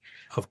glory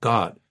of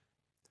God.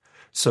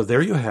 So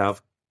there you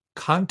have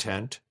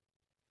content,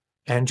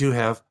 and you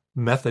have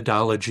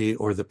methodology,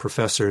 or the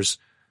professor's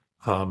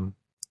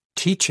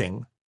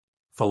teaching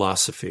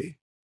philosophy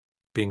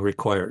being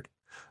required.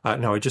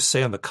 Now, I just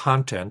say on the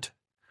content,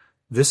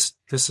 this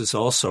is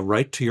also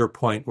right to your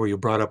point where you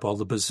brought up all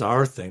the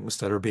bizarre things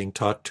that are being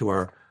taught to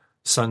our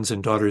sons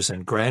and daughters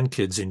and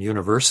grandkids in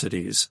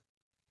universities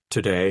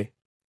today.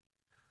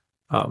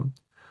 The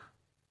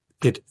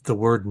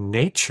word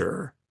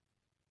nature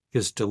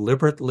is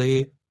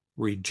deliberately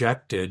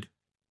rejected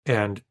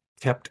and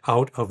kept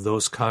out of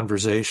those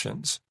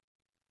conversations.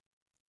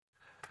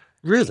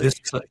 Really?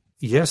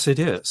 Yes, it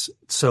is.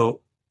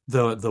 So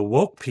the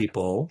woke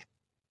people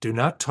do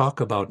not talk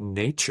about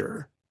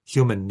nature,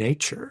 human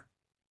nature.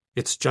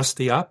 It's just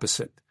the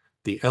opposite.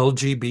 The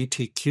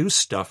LGBTQ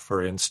stuff,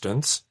 for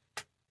instance,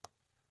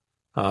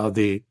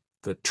 the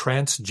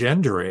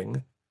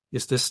transgendering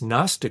is this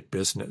Gnostic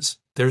business.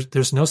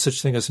 There's no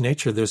such thing as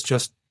nature. There's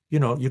just,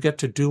 you get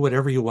to do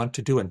whatever you want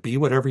to do and be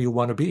whatever you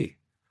want to be.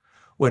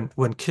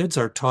 When kids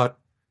are taught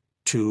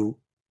to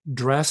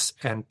dress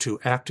and to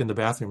act in the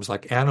bathrooms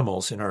like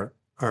animals in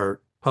our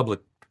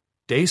public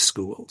day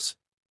schools,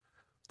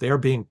 they are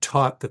being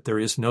taught that there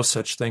is no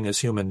such thing as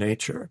human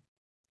nature.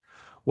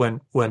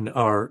 When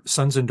our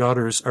sons and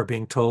daughters are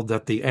being told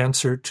that the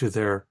answer to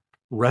their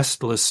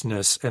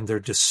restlessness and their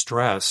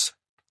distress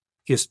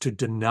is to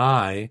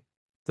deny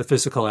the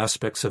physical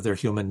aspects of their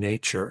human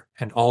nature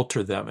and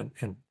alter them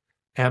and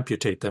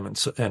amputate them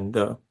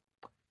and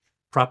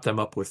prop them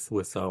up with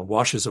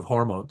washes of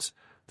hormones,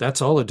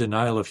 that's all a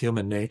denial of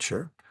human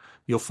nature.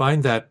 You'll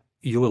find that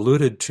you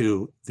alluded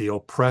to the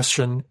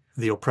oppression,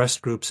 the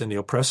oppressed groups and the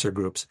oppressor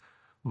groups.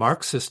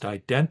 Marxist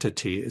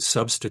identity is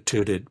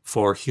substituted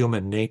for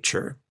human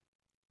nature.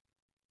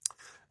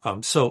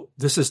 So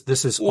this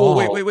is all.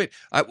 Wait.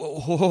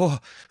 No.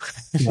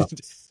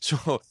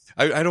 So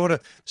I don't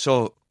want to.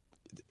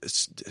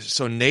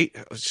 So Nate.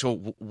 So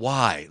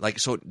why?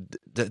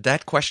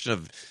 That question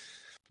of,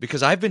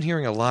 because I've been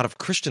hearing a lot of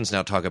Christians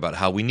now talk about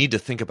how we need to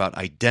think about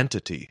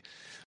identity,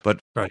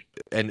 but right,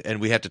 and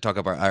we have to talk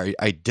about our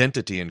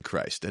identity in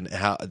Christ and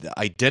how the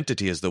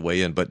identity is the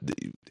way in, but.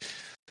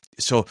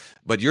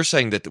 But you're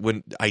saying that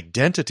when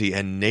identity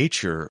and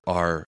nature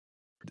are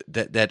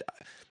that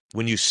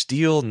when you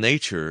steal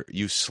nature,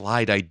 you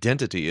slide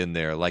identity in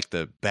there, like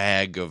the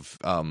bag of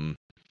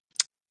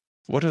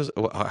what is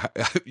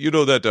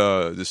that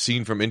the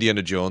scene from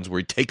Indiana Jones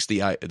where he takes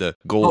the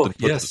gold and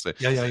puts it.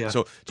 Yeah.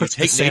 So you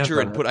take nature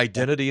and put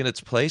identity in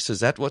its place. Is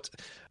that what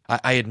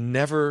I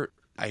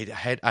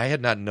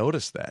had not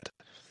noticed that.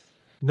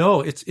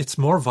 No, it's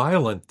more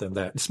violent than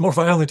that. It's more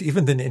violent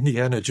even than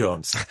Indiana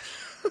Jones.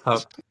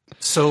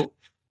 So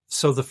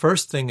the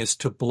first thing is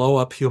to blow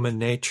up human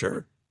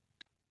nature.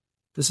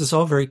 This is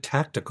all very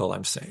tactical,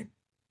 I'm saying.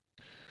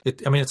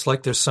 It's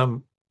like there's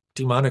some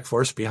demonic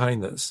force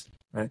behind this,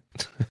 right?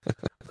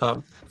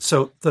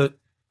 So the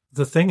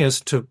thing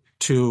is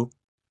to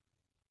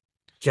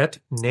get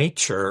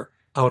nature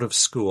out of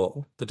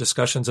school, the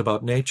discussions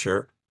about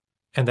nature,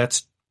 and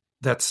that's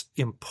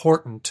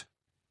important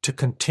to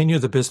continue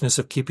the business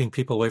of keeping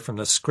people away from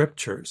the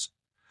scriptures.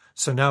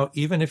 So now,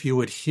 even if you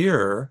would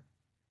hear,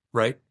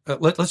 right,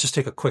 let's just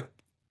take a quick,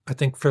 I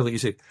think fairly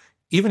easy.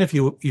 Even if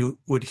you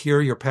would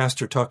hear your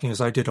pastor talking, as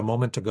I did a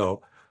moment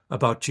ago,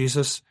 about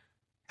Jesus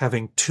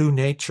having two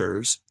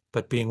natures,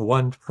 but being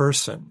one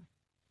person,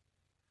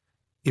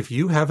 if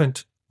you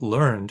haven't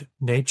learned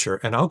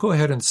nature, and I'll go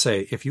ahead and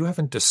say, if you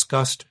haven't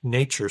discussed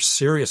nature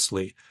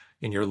seriously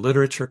in your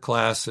literature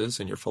classes,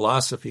 in your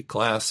philosophy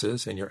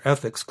classes, in your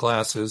ethics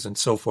classes, and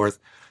so forth,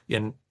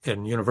 in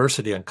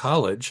university and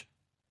college,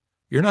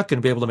 you're not going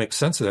to be able to make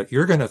sense of that.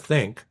 You're going to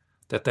think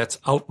that that's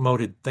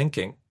outmoded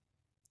thinking,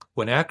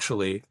 when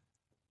actually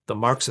the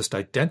Marxist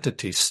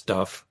identity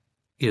stuff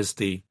is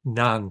the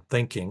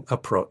non-thinking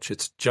approach.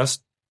 It's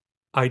just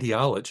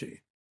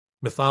ideology,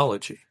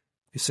 mythology,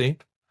 you see?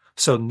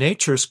 So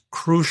nature's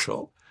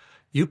crucial.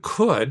 You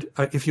could,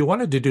 if you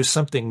wanted to do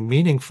something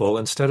meaningful,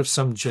 instead of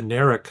some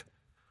generic,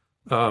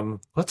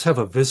 let's have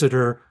a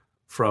visitor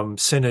from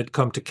Synod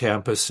come to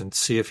campus and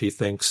see if he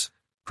thinks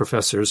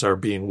professors are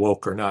being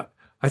woke or not.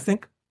 I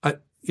think,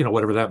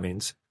 whatever that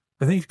means,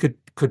 I think you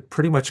could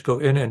pretty much go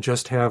in and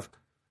just have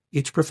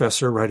each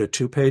professor write a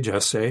 2-page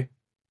essay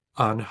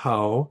on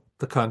how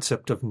the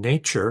concept of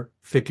nature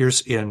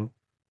figures in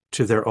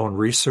to their own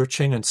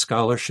researching and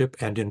scholarship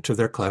and into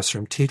their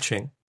classroom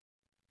teaching.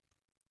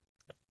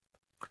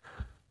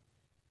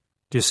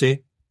 Do you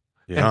see?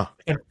 Yeah.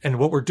 And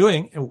what we're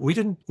doing, we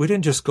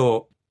didn't just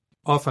go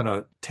off on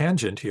a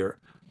tangent here.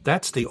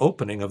 That's the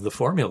opening of the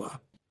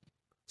formula.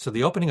 So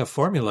the opening of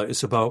formula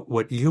is about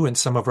what you and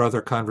some of our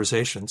other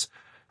conversations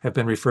have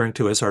been referring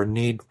to as our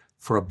need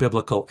for a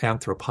biblical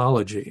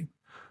anthropology.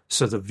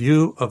 So the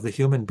view of the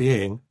human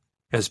being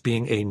as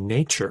being a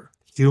nature,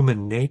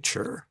 human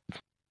nature,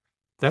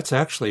 that's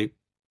actually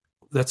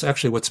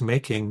what's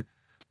making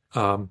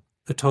the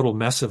total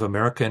mess of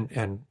American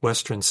and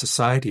Western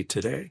society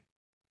today.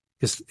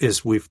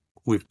 is we've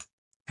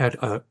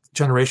had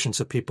generations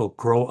of people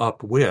grow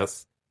up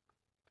with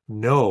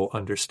no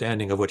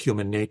understanding of what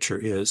human nature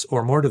is,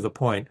 or more to the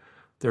point,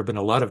 there have been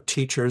a lot of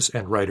teachers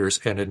and writers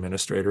and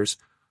administrators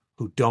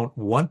who don't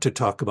want to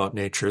talk about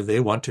nature. They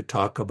want to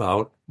talk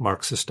about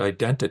Marxist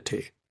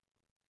identity.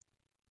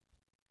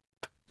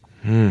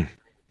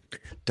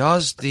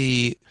 Does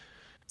the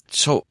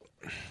so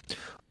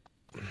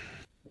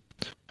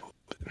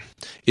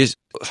is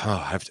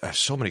I have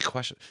so many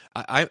questions.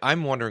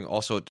 I'm wondering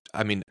also,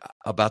 I mean,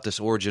 about this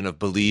origin of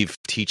believe,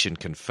 teach, and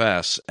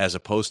confess, as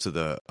opposed to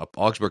the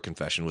Augsburg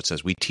Confession, which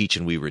says we teach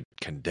and we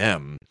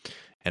condemn.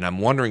 And I'm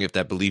wondering if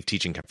that believe,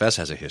 teach, and confess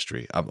has a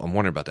history. I'm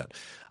wondering about that.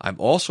 I'm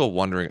also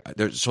wondering,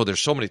 there's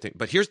so many things.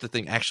 But here's the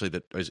thing, actually,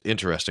 that is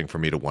interesting for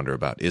me to wonder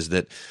about, is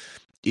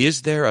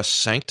there a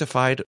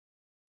sanctified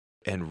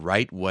and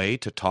right way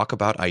to talk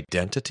about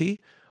identity?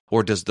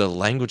 Or does the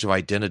language of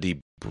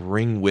identity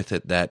bring with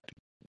it that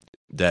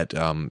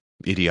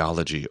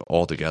ideology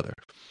altogether?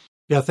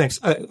 Yeah, thanks.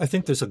 I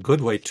think there's a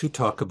good way to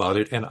talk about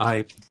it, and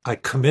I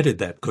committed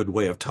that good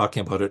way of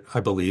talking about it, I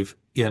believe,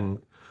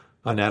 in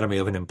Anatomy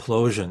of an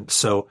Implosion.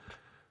 So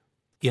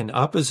in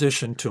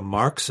opposition to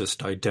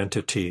Marxist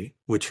identity,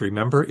 which,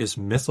 remember, is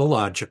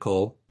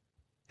mythological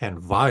and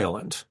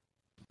violent,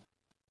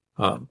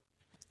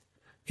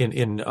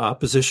 in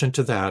opposition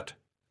to that,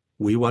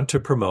 we want to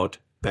promote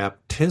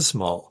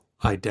baptismal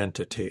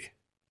identity.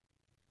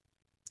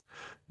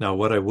 Now,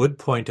 what I would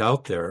point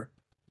out there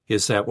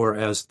is that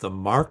whereas the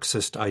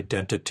Marxist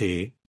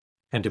identity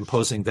and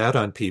imposing that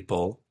on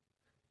people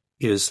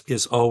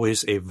is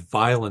always a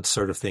violent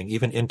sort of thing,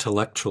 even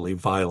intellectually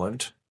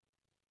violent,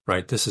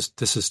 right? This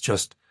is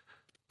just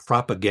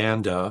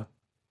propaganda,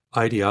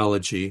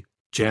 ideology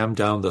jammed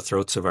down the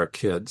throats of our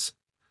kids.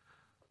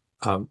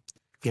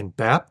 In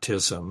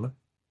baptism,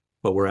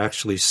 what we're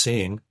actually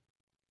seeing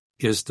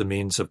is the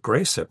means of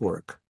grace at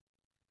work.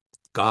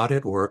 God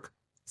at work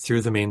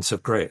through the means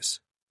of grace.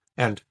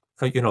 And,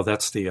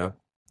 that's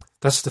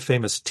the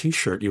famous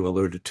T-shirt you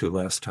alluded to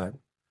last time.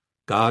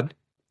 God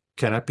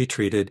cannot be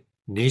treated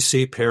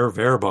nisi per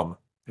verbum,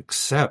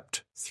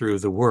 except through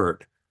the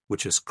Word,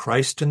 which is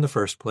Christ in the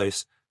first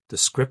place, the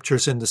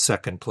Scriptures in the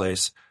second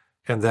place,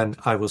 and then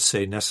I will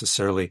say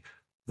necessarily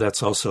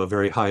that's also a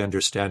very high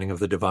understanding of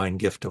the divine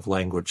gift of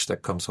language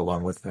that comes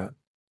along with that.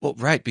 Well,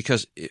 right,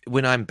 because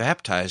when I'm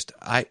baptized,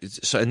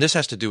 and this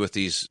has to do with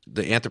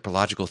the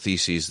anthropological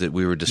theses that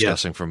we were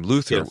discussing from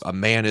Luther. Yes. A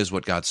man is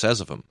what God says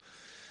of him.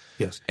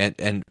 Yes.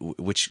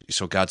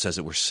 So God says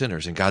that we're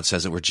sinners, and God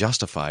says that we're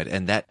justified,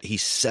 and that He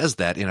says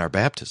that in our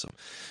baptism,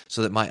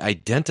 so that my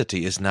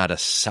identity is not a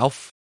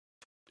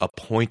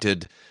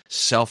self-appointed,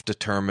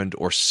 self-determined,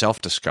 or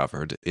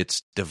self-discovered.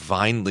 It's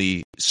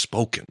divinely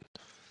spoken.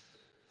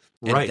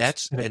 Right.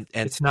 And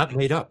it's not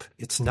made up.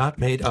 It's not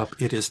made up.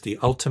 It is the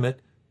ultimate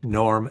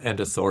norm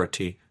and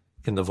authority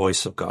in the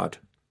voice of God.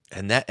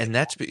 My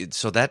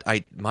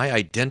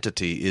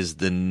identity is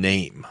the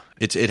name.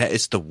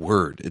 It's the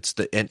word. It's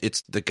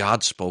the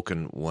God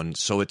spoken one.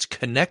 So it's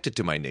connected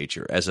to my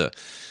nature as the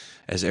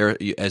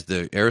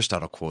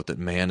Aristotle quote that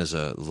man is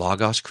a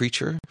logos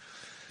creature.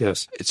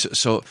 Yes. It's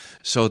so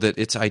that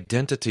its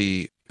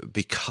identity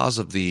because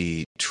of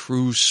the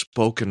true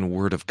spoken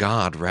word of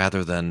God,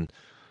 rather than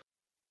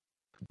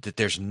that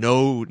there's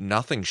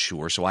nothing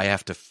sure. So I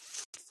have to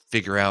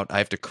figure out, I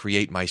have to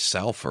create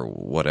myself, or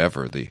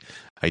whatever the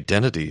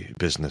identity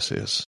business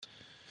is.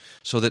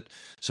 So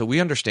we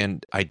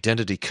understand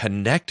identity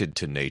connected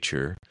to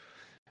nature,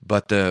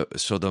 but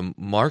the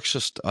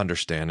Marxist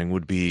understanding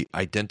would be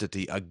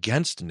identity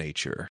against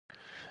nature.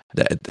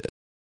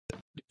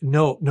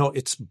 No,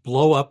 it's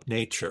blow up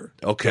nature.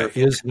 Okay.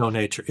 There is no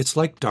nature. It's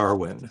like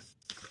Darwin.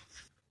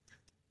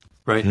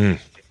 Right?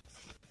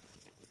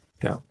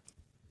 Yeah.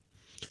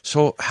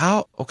 So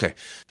how, okay.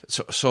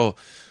 So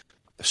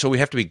we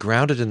have to be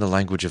grounded in the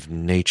language of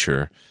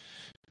nature.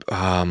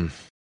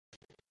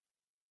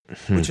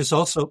 Which is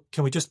also,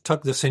 can we just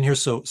tuck this in here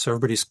so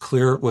everybody's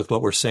clear with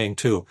what we're saying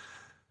too,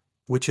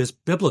 which is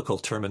biblical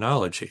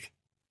terminology.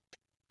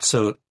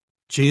 So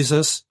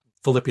Jesus,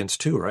 Philippians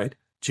 2, right?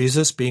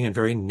 Jesus, being in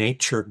very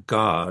nature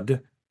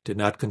God, did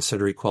not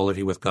consider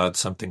equality with God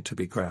something to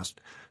be grasped.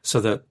 So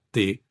that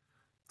the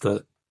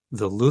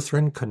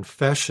Lutheran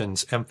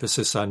confession's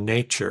emphasis on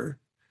nature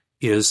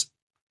is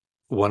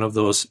one of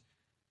those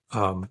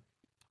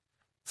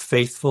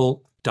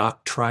faithful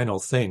doctrinal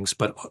things,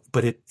 but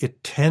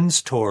it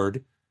tends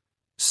toward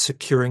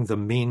securing the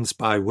means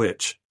by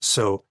which.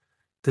 So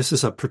this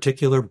is a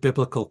particular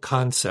biblical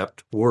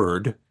concept,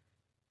 word,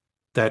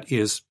 that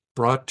is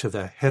brought to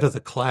the head of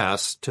the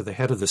class, to the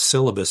head of the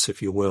syllabus,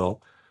 if you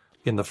will,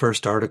 in the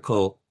first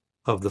article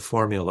of the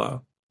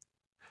formula.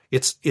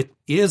 It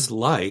is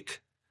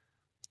like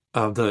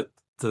the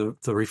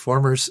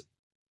reformers,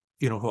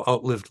 who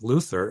outlived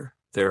Luther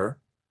there.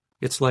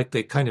 It's like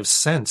they kind of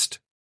sensed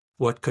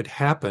what could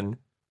happen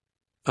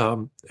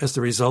as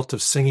the result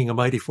of singing A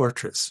Mighty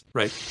Fortress,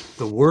 right?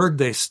 The word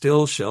they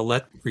still shall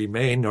let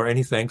remain, nor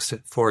any thanks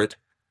for it.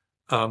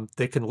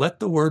 They can let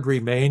the word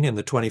remain in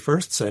the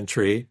 21st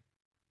century,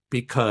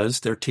 because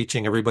they're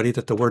teaching everybody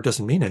that the word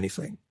doesn't mean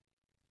anything.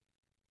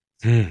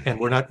 Hmm. And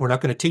we're not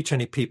going to teach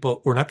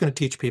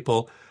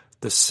people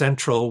the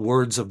central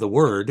words of the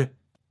word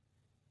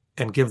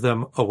and give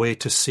them a way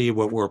to see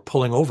what we're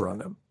pulling over on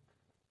them.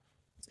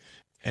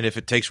 And if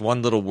it takes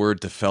one little word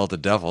to fell the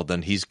devil,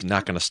 then he's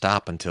not going to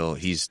stop until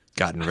he's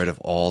gotten rid of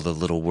all the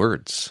little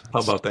words.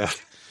 How about that?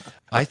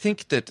 I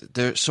think that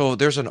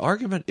there's an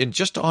argument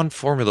just on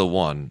Formula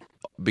One,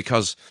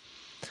 because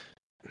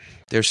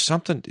there's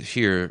something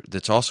here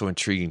that's also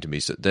intriguing to me.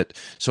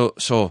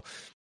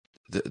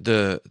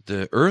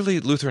 The early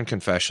Lutheran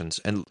confessions,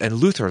 and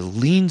Luther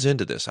leans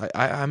into this.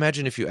 I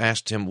imagine if you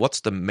asked him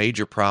what's the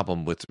major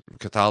problem with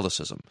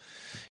Catholicism,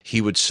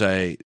 he would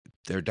say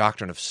their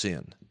doctrine of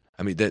sin.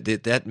 I mean,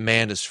 that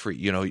man is free.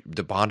 You know,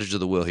 the bondage of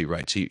the will. He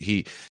writes.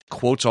 He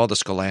quotes all the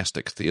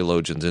scholastic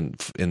theologians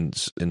in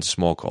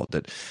Smalcald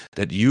that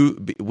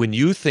when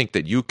you think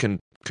that you can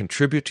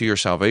contribute to your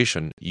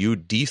salvation, you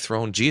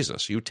dethrone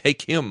Jesus. You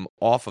take him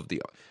out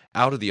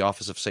of the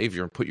office of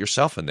Savior and put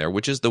yourself in there,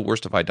 which is the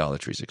worst of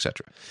idolatries,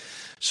 etc.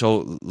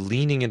 So,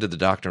 leaning into the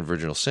doctrine of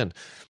original sin,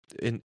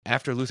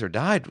 after Luther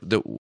died,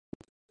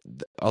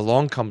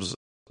 along comes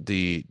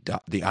the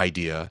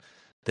idea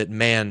that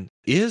man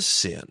is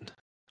sin,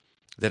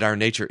 that our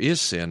nature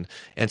is sin,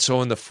 and so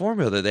in the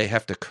formula they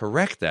have to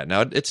correct that.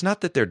 Now, it's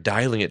not that they're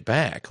dialing it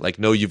back, like,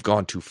 no, you've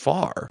gone too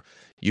far,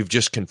 you've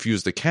just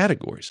confused the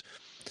categories.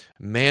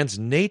 Man's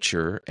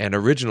nature and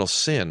original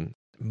sin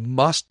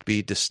must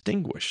be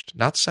distinguished,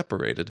 not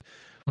separated,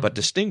 but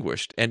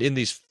distinguished, and in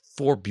these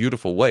four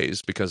beautiful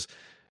ways, because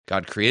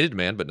God created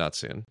man, but not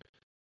sin.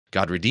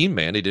 God redeemed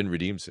man, he didn't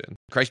redeem sin.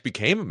 Christ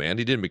became a man,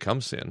 he didn't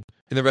become sin.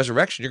 In the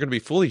resurrection, you're going to be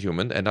fully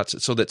human, and not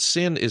so that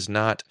sin is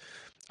not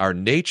our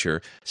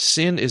nature.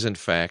 Sin is, in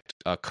fact,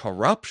 a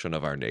corruption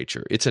of our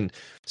nature.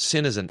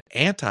 Sin is an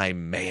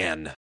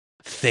anti-man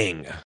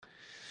thing.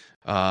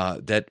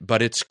 That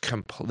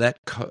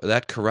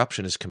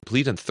corruption is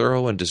complete and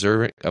thorough and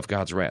deserving of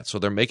God's wrath. So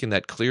they're making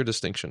that clear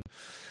distinction.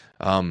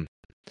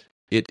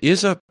 It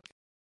is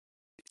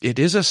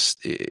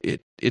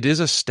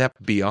a step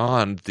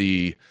beyond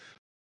the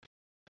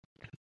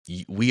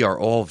we are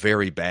all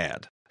very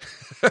bad.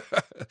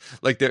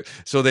 Like they're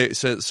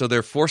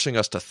forcing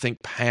us to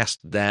think past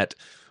that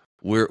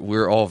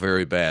we're all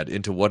very bad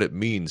into what it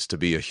means to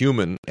be a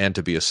human and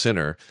to be a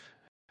sinner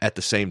at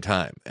the same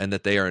time, and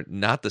that they are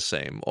not the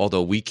same,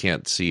 although we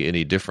can't see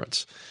any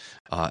difference.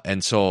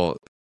 And so,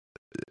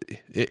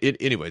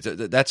 anyways,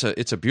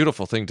 it's a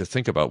beautiful thing to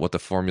think about what the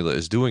formula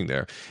is doing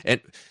there,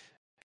 and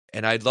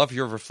I'd love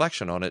your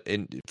reflection on it.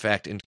 In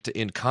fact,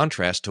 in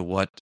contrast to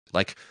what,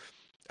 like,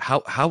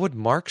 how would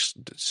Marx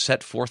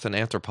set forth an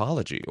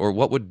anthropology, or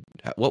what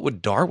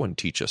would Darwin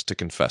teach us to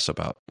confess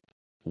about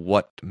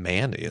what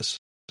man is?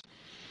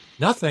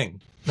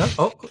 Nothing.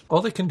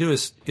 All they can do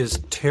is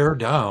tear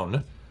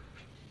down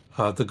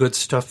the good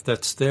stuff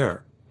that's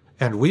there,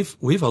 and we've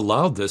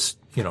allowed this.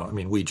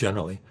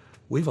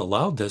 We've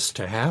allowed this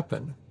to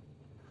happen.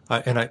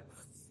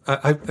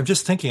 I'm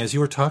just thinking, as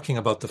you were talking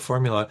about the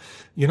formula,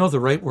 the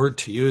right word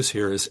to use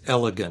here is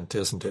elegant,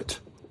 isn't it?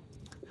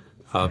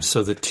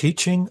 So the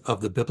teaching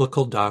of the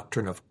biblical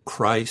doctrine of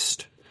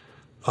Christ,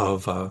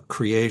 of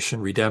creation,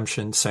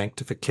 redemption,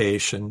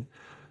 sanctification.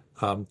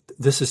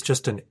 This is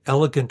just an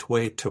elegant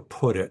way to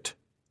put it,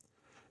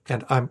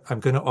 and I'm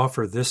going to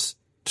offer this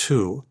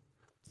too.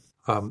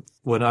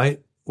 When I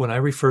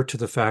refer to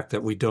the fact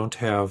that we don't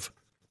have,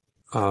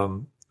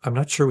 I'm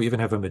not sure we even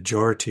have a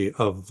majority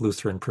of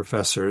Lutheran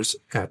professors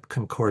at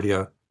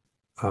Concordia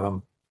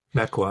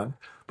Mequon,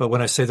 but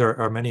when I say there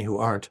are many who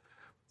aren't,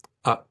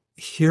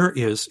 here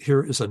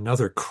is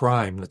another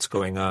crime that's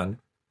going on.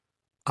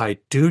 I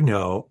do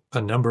know a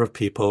number of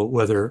people,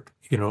 whether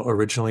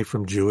originally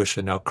from Jewish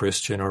and now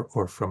Christian,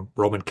 or from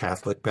Roman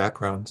Catholic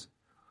backgrounds,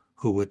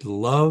 who would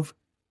love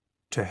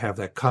to have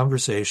that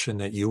conversation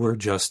that you were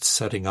just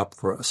setting up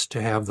for us,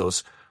 to have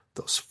those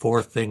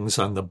four things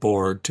on the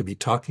board, to be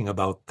talking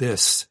about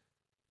this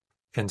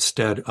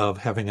instead of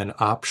having an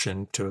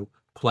option to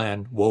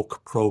plan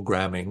woke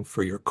programming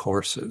for your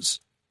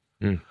courses.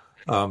 And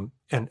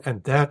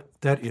that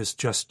is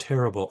just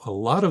terrible. A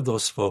lot of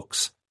those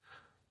folks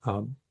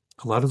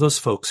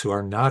who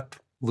are not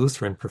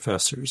Lutheran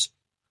professors,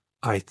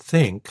 I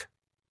think,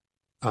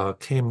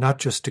 came not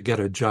just to get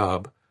a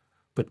job,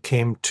 but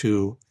came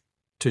to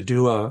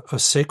do a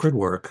sacred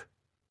work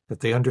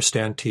that they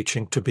understand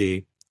teaching to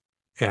be,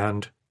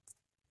 and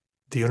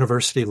the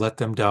university let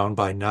them down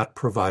by not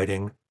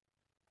providing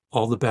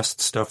all the best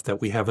stuff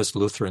that we have as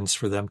Lutherans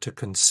for them to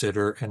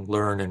consider and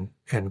learn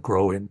and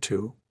grow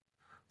into.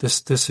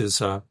 This is,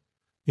 so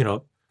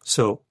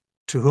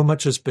to whom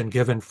much has been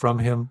given from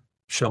him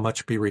shall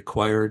much be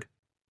required.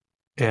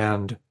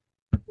 And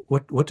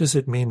what does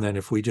it mean then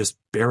if we just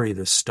bury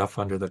this stuff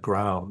under the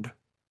ground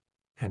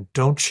and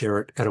don't share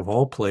it at, of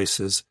all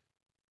places,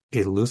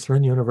 a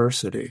Lutheran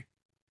university?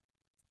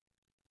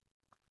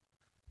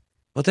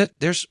 Well,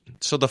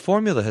 so the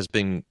formula has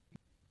been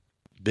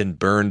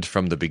burned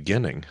from the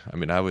beginning. I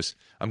mean,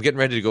 I'm getting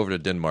ready to go over to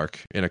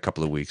Denmark in a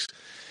couple of weeks,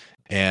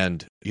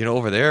 And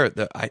over there,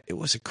 it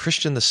was a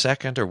Christian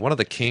II or one of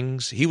the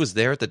kings. He was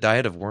there at the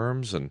Diet of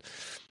Worms, and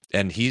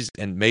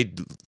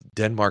made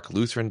Denmark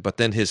Lutheran. But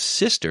then his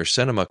sister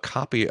sent him a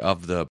copy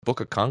of the Book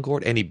of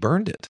Concord, and he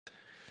burned it.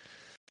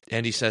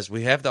 And he says,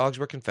 we have the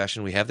Augsburg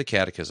Confession, we have the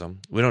Catechism,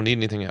 we don't need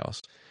anything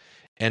else.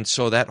 And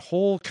so that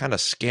whole kind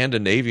of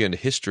Scandinavian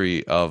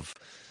history of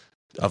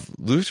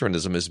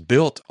Lutheranism is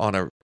built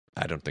on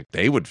I don't think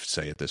they would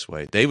say it this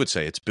way. They would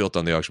say it's built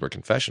on the Augsburg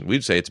Confession.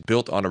 We'd say it's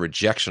built on a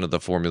rejection of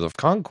the Formula of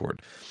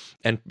Concord.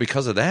 And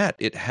because of that,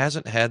 it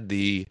hasn't had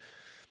the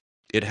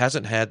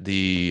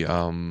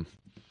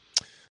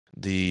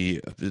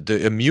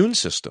immune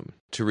system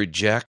to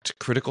reject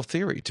critical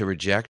theory, to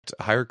reject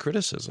higher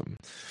criticism.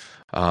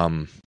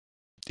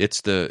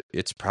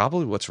 It's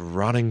probably what's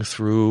running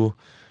through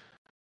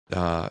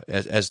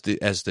as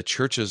the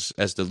churches,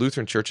 as the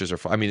Lutheran churches are.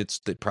 I mean, it's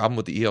the problem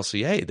with the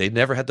ELCA. They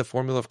never had the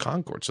Formula of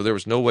Concord, so there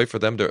was no way for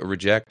them to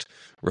reject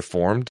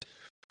Reformed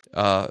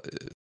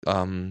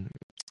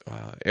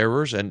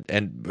errors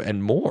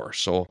and more.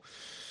 So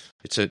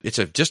it's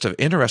just an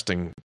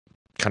interesting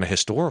kind of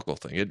historical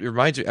thing. It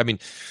reminds me, I mean,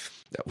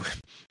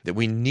 that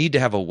we need to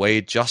have a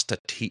way just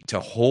to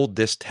hold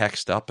this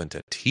text up and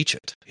to teach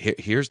it.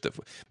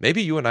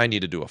 Maybe you and I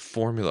need to do a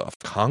Formula of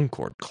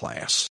Concord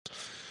class.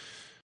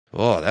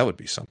 Oh, that would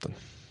be something.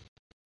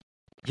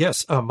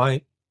 Yes,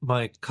 my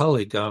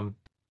colleague,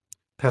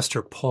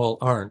 Pastor Paul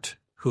Arndt,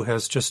 who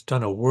has just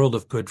done a world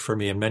of good for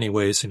me in many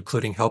ways,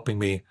 including helping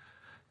me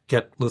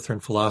get Lutheran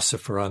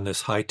Philosopher on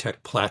this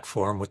high-tech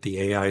platform with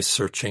the AI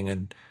searching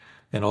and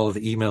all of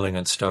the emailing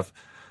and stuff.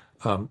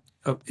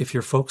 If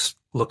your folks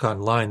look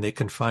online, they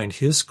can find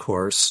his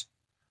course,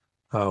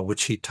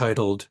 which he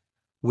titled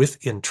With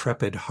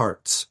Intrepid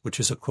Hearts, which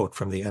is a quote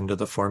from the end of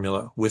the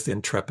formula, With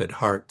Intrepid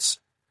Hearts.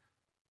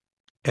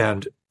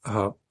 And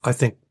I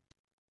think,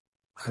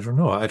 I don't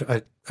know,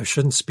 I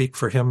shouldn't speak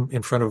for him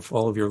in front of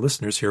all of your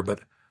listeners here,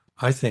 but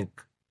I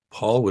think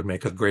Paul would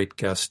make a great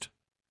guest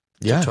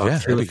to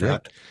talk through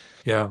that.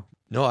 Yeah.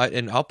 No,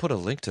 and I'll put a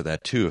link to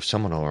that too if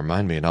someone will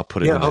remind me, and I'll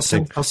put it. Yeah, I'll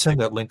send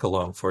that link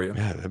along for you.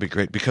 Yeah, that'd be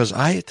great, because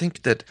I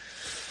think that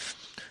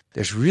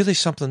there's really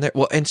something there.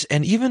 Well,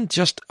 and even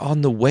just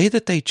on the way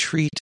that they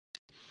treat,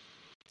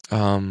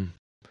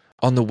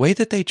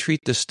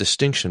 this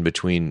distinction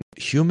between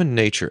human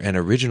nature and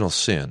original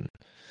sin,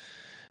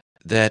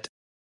 that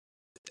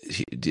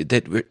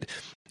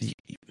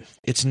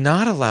it's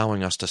not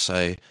allowing us to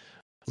say,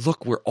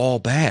 look, we're all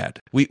bad.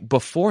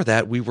 Before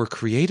that, we were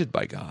created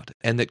by God,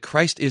 and that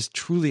Christ is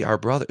truly our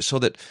brother, so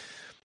that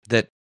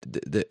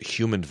the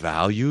human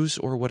values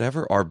or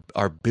whatever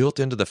are built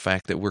into the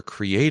fact that we're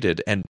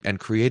created and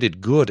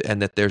created good,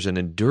 and that there's an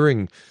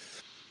enduring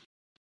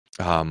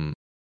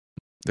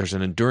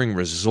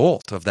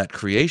result of that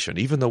creation.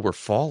 Even though we're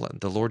fallen,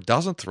 the Lord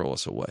doesn't throw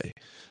us away,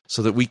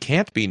 so that we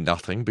can't be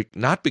nothing,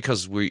 not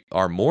because we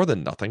are more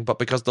than nothing, but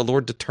because the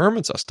Lord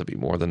determines us to be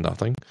more than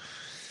nothing.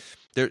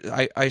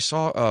 I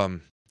saw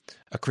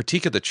a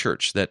critique of the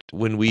church that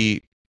when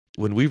we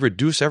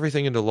reduce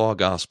everything into law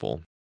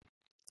gospel,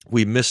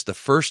 we miss the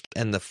first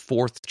and the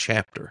fourth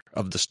chapter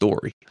of the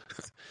story.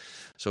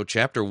 So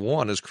chapter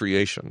 1 is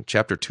creation,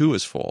 chapter 2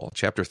 is fall,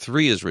 chapter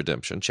 3 is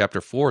redemption,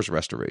 chapter 4 is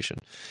restoration.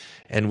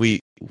 And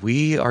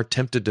we are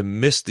tempted to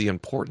miss the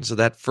importance of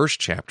that first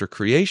chapter,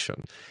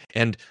 creation.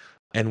 And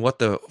what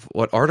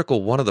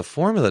Article 1 of the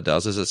formula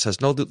does is it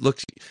says, no, look,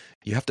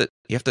 you have to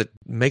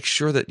make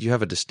sure that you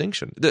have a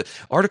distinction.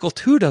 Article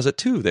 2 does it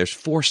too. There's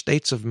 4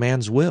 states of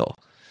man's will: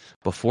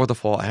 before the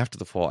fall,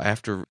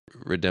 after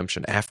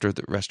redemption, after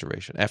the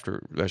restoration,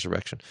 after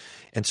resurrection.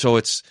 And so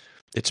it's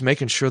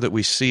making sure that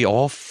we see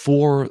all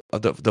 4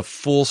 of the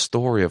full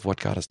story of what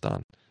God has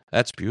done.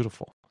 That's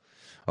beautiful.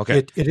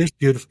 Okay. It is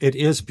beautiful. It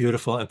is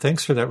beautiful. And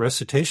thanks for that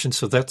recitation.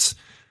 So that's,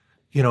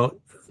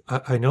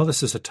 I know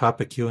this is a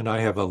topic you and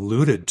I have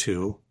alluded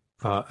to,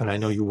 and I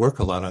know you work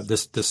a lot on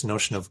this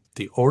notion of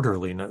the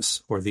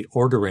orderliness or the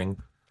ordering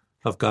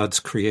of God's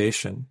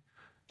creation.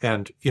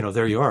 And,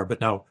 there you are.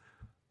 But now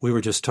we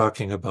were just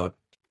talking about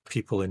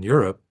people in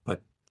Europe,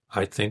 but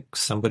I think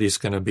somebody's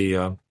going to be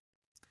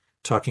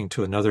talking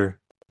to another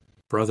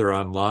brother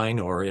online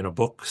or in a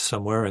book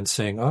somewhere and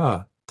saying,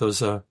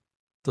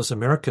 those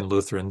American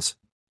Lutherans,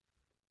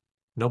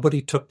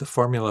 nobody took the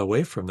formula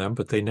away from them,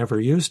 but they never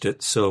used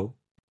it. So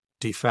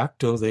de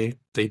facto, they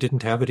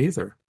didn't have it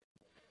either.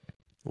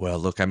 Well,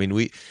 look, I mean,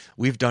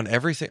 we've done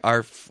everything.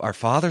 Our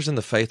fathers in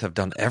the faith have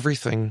done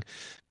everything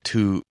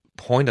to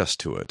point us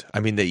to it. I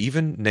mean, they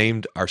even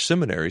named our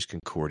seminaries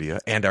Concordia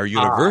and our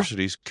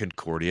universities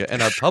Concordia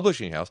and our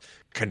publishing house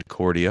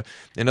Concordia.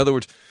 In other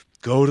words,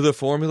 go to the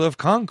Formula of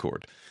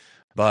Concord.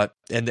 But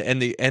and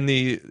the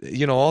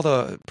all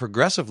the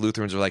progressive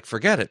Lutherans are like,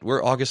 forget it,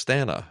 we're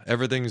Augustana,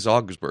 everything's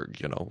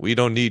Augsburg, we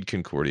don't need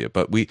Concordia.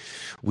 But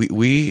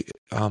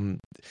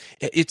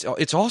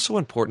it's also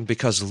important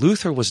because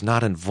Luther was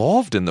not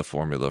involved in the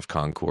Formula of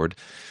Concord,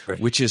 right,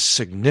 which is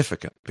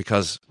significant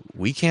because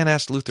we can't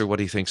ask Luther what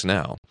he thinks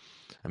now.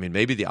 I mean,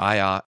 maybe the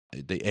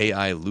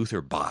AI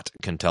Luther bot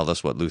can tell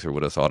us what Luther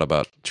would have thought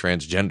about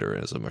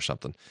transgenderism or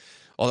something.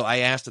 Although I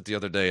asked it the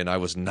other day, and I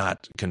was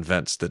not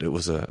convinced that it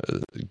was a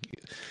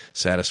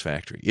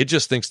satisfactory. It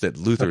just thinks that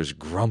Luther is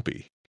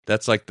grumpy.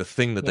 That's like the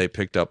thing that they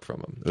picked up from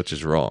him, which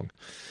is wrong.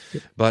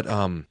 But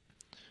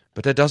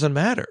that doesn't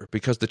matter,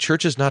 because the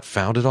church is not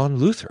founded on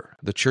Luther.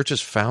 The church is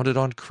founded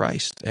on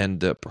Christ and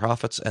the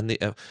prophets and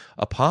the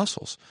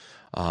apostles.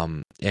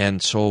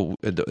 And so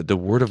the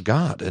Word of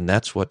God, and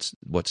that's what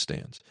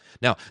stands.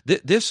 Now,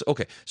 this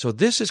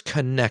is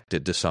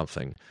connected to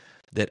something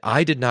that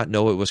I did not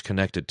know it was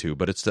connected to,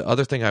 but it's the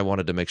other thing I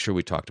wanted to make sure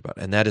we talked about,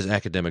 and that is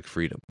academic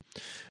freedom.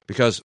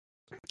 Because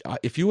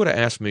if you would have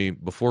asked me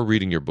before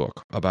reading your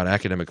book about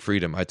academic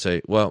freedom, I'd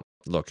say, well,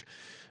 look,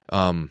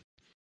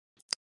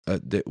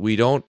 we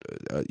don't,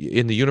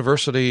 in the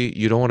university,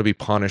 you don't want to be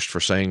punished for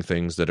saying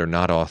things that are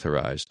not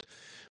authorized.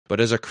 But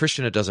as a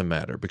Christian, it doesn't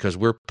matter, because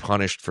we're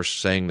punished for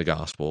saying the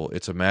gospel.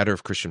 It's a matter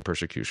of Christian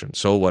persecution.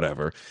 So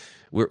whatever,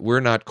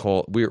 we're not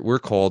called. We're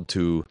called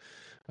to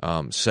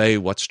say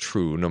what's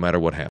true, no matter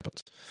what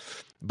happens.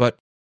 But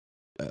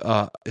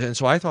and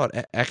so I thought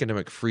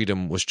academic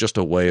freedom was just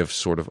a way of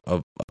sort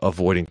of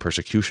avoiding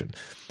persecution.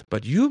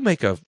 But you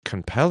make a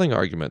compelling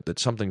argument that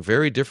something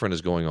very different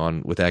is going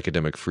on with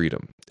academic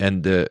freedom,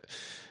 and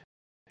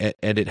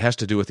it has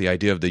to do with the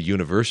idea of the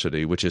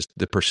university, which is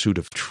the pursuit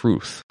of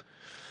truth.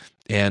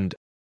 And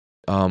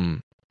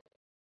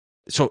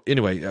so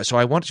anyway, so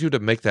I want you to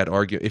make that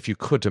argument, if you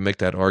could, to make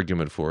that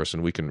argument for us,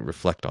 and we can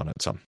reflect on it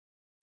some.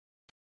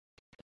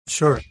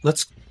 Sure.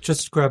 Let's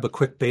just grab a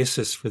quick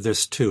basis for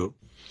this too.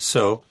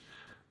 So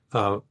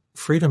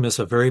freedom is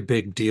a very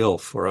big deal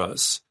for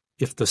us.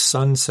 If the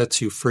Son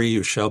sets you free,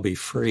 you shall be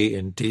free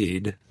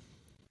indeed.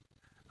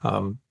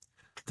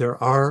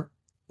 There are,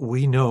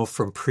 we know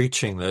from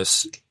preaching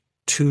this,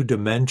 2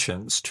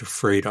 dimensions to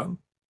freedom.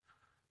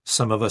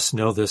 Some of us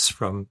know this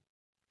from,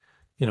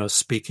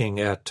 speaking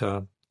at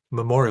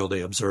Memorial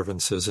Day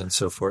observances and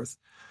so forth.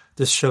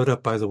 This showed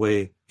up, by the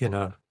way, in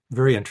a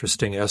very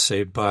interesting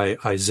essay by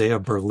Isaiah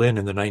Berlin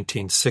in the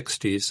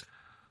 1960s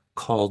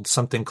called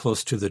something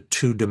close to the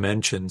 2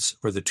 dimensions,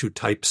 or the 2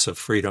 types of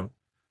freedom.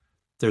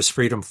 There's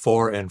freedom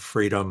for and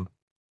freedom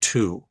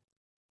to.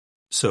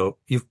 So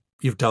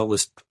you've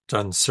doubtless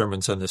done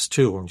sermons on this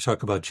too. When you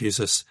talk about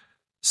Jesus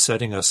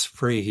setting us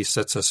free, he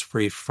sets us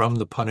free from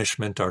the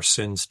punishment our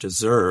sins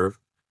deserve,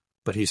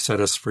 but he set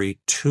us free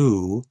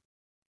to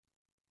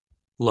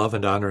love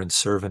and honor and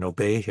serve and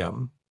obey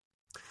him.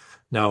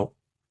 Now,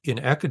 in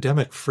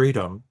academic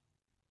freedom,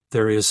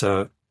 there is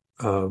a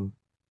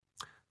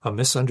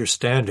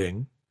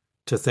misunderstanding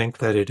to think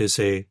that it is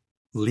a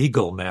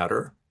legal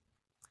matter.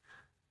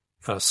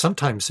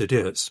 Sometimes it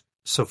is.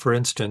 So, for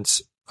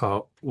instance,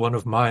 one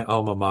of my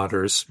alma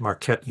maters,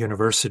 Marquette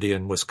University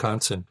in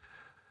Wisconsin,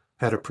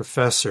 had a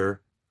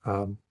professor,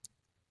 John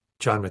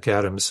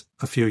McAdams,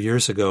 a few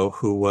years ago,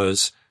 who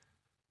was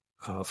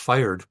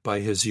fired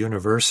by his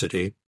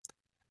university.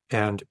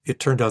 And it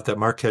turned out that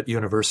Marquette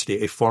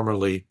University, a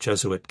formerly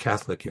Jesuit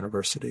Catholic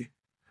university,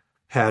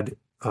 had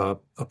a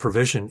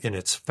provision in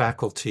its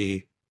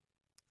faculty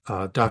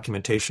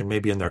documentation,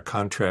 maybe in their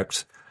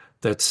contracts,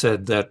 that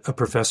said that a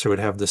professor would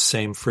have the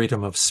same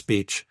freedom of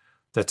speech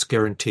that's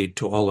guaranteed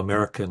to all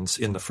Americans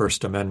in the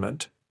First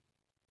Amendment.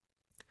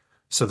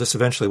 So this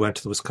eventually went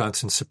to the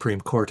Wisconsin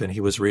Supreme Court, and he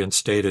was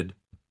reinstated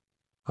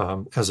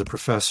as a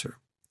professor.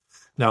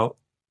 Now,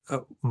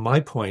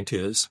 my point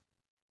is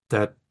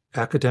that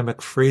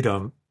academic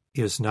freedom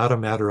is not a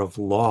matter of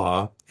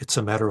law, it's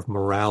a matter of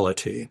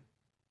morality.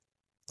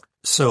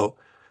 So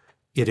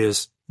it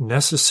is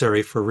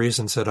necessary for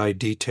reasons that I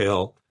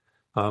detail,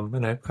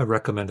 and I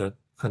recommend a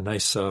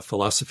nice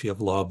philosophy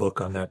of law book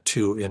on that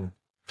too in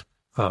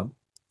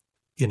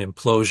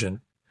Implosion,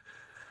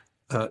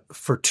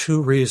 for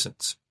 2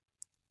 reasons.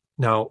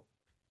 Now,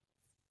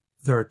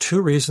 there are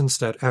 2 reasons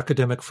that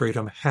academic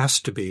freedom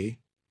has to be,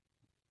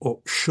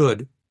 or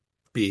should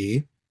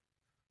be,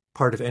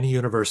 part of any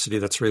university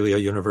that's really a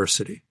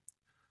university.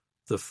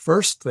 The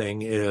first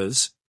thing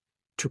is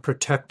to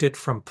protect it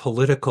from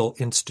political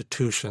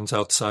institutions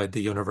outside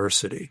the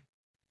university.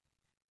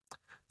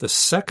 The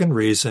second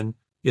reason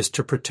is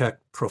to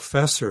protect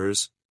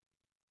professors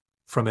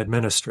from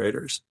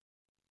administrators.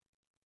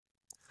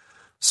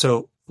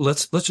 So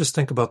let's just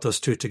think about those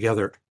 2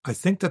 together. I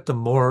think that the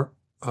more,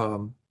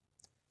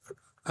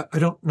 I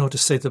don't know to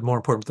say the more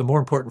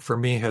important for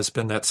me has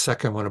been that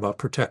second one about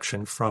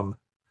protection from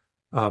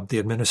the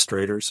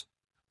administrators.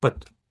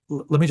 But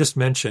let me just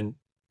mention,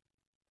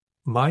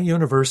 my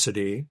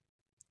university,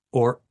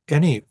 or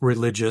any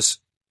religious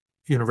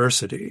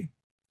university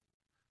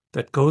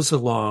that goes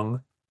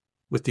along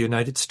with the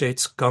United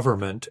States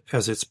government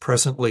as it's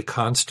presently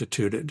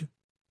constituted,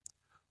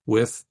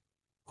 with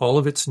all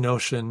of its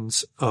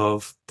notions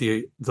of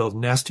the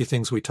nasty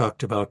things we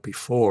talked about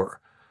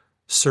before,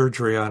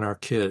 surgery on our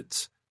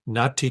kids,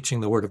 not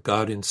teaching the Word of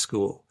God in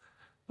school,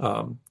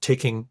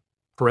 taking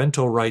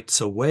parental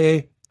rights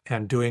away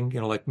and doing,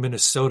 like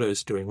Minnesota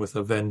is doing with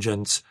a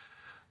vengeance,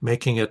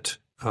 making it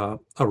a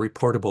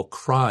reportable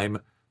crime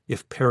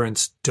if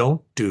parents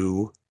don't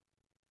do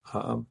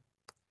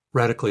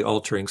radically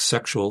altering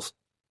sexual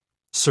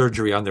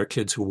surgery on their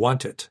kids who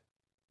want it,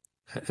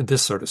 and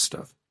this sort of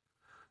stuff.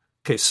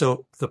 Okay,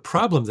 so the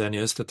problem then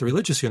is that the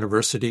religious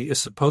university is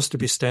supposed to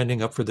be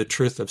standing up for the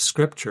truth of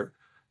Scripture.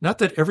 Not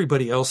that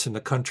everybody else in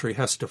the country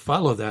has to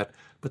follow that,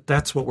 but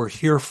that's what we're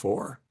here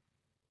for.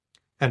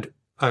 And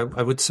I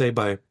would say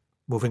by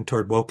moving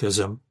toward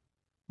wokeism,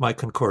 my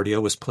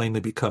Concordia was plainly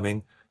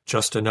becoming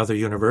just another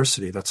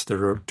university. That's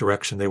the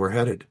direction they were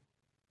headed.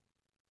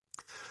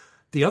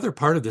 The other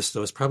part of this,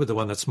 though, is probably the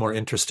one that's more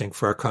interesting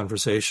for our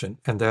conversation,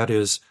 and that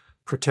is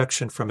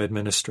protection from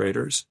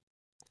administrators.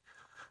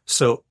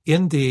 So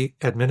in the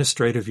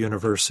administrative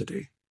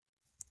university,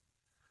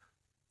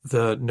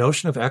 the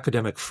notion of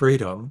academic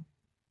freedom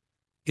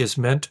is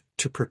meant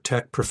to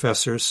protect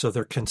professors so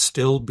there can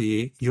still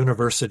be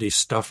university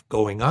stuff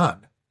going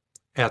on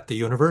at the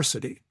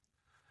university.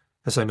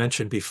 As I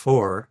mentioned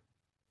before,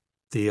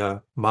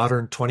 the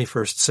modern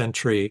 21st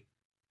century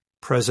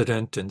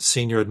president and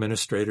senior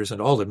administrators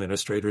and all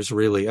administrators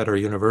really at our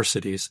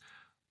universities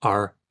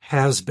are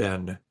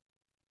has-been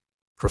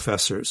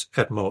professors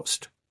at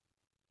most.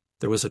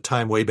 There was a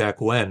time way back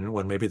when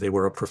maybe they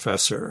were a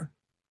professor,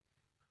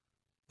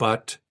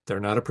 but they're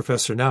not a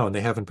professor now and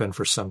they haven't been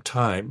for some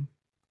time.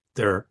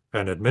 They're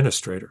an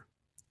administrator.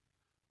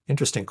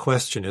 Interesting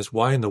question is,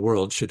 why in the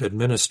world should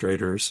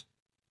administrators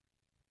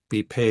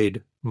be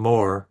paid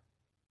more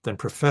than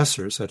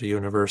professors at a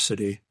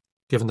university,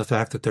 given the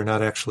fact that they're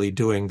not actually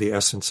doing the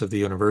essence of the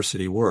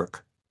university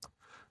work?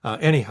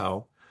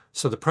 Anyhow,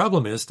 so the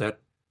problem is that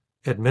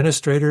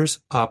administrators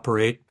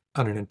operate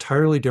on an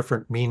entirely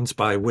different means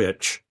by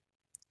which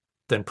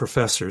than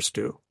professors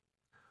do.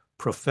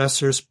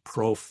 Professors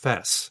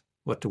profess.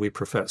 What do we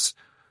profess?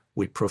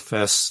 We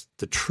profess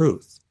the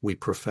truth. We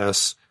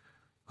profess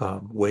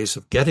ways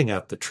of getting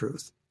at the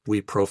truth.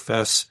 We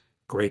profess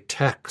great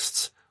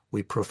texts.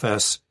 We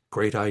profess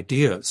great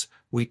ideas.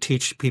 We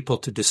teach people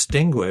to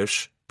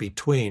distinguish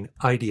between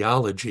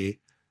ideology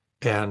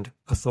and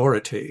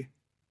authority.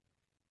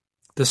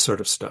 This sort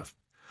of stuff.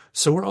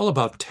 So we're all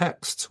about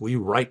texts. We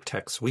write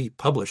texts. We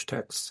publish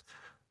texts.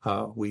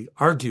 We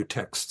argue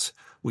texts.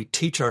 We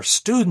teach our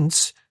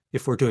students,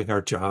 if we're doing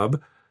our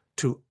job,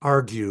 to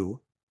argue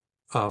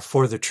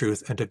for the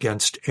truth and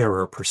against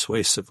error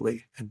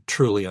persuasively and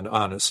truly and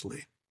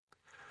honestly.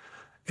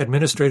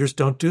 Administrators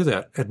don't do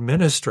that.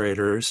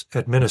 Administrators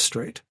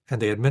administrate,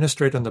 and they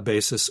administrate on the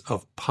basis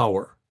of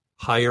power.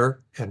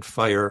 Hire and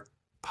fire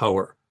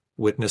power.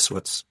 Witness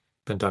what's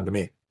been done to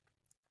me.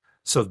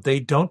 So they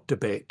don't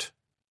debate.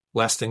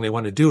 Last thing they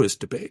want to do is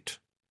debate.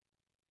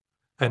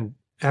 And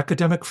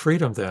academic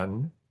freedom,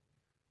 then,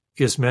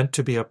 is meant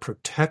to be a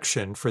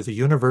protection for the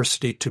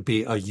university to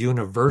be a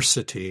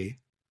university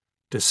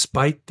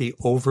despite the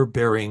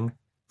overbearing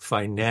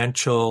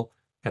financial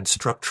and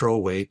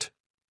structural weight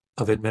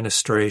of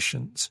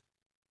administrations.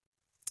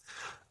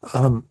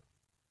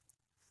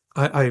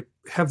 I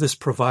have this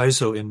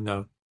proviso in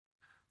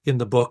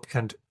the book,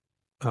 and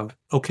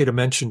okay to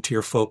mention to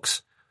your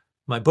folks,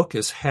 my book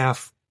is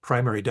half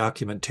primary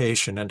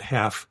documentation and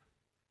half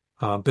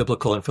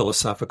biblical and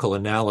philosophical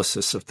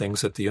analysis of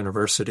things at the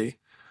university.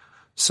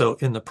 So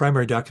in the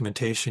primary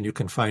documentation, you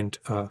can find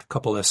a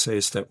couple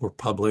essays that were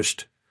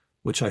published,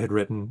 which I had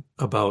written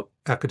about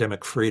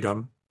academic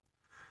freedom.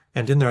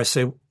 And in there I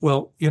say,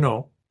 well,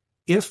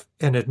 if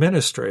an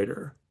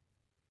administrator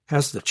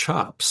has the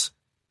chops,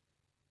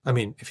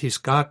 if he's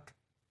got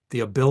the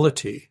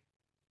ability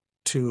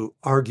to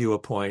argue a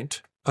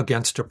point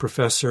against a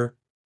professor,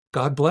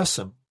 God bless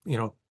him.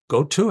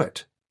 Go to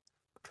it.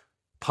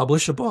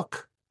 Publish a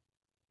book.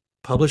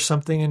 Publish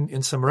something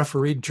in some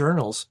refereed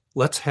journals.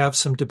 Let's have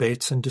some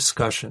debates and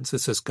discussions.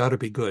 This has got to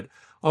be good.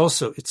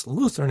 Also, it's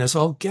Lutheran as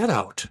all get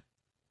out.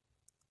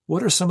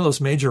 What are some of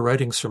those major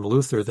writings from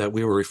Luther that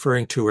we were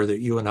referring to or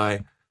that you and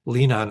I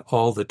lean on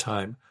all the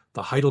time?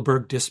 The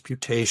Heidelberg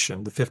Disputation,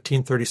 the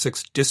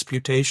 1536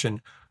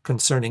 Disputation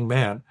concerning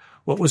man.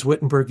 What was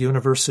Wittenberg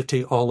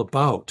University all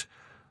about?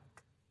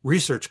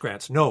 Research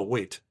grants. No,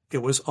 wait.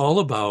 It was all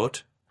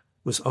about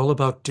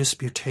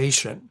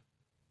disputation.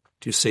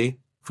 Do you see?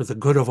 For the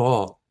good of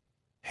all.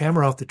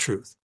 Hammer out the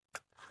truth.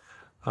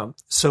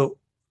 So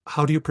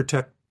how do you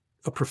protect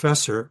a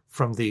professor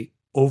from the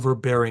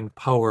overbearing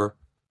power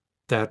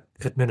that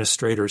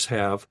administrators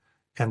have?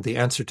 And the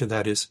answer to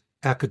that is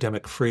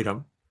academic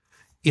freedom.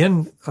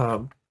 In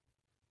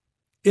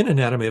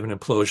Anatomy of an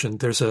Implosion,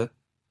 there's a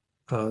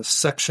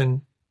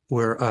section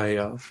where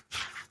I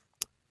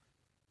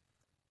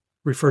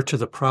refer to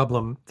the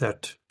problem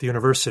that the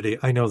university,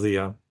 I know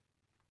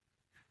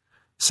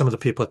some of the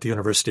people at the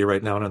university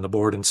right now and on the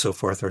board and so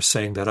forth are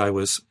saying that I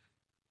was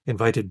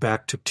invited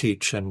back to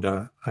teach and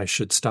I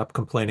should stop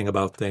complaining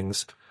about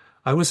things.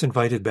 I was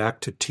invited back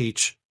to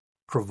teach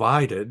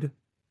provided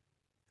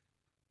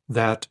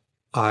that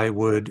I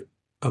would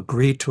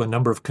agree to a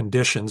number of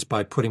conditions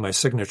by putting my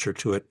signature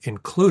to it,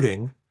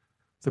 including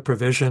the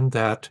provision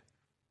that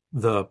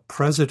the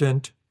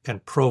president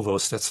and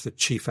provost, that's the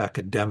chief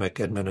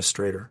academic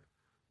administrator,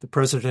 the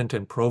president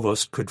and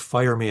provost could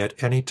fire me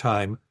at any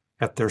time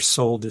at their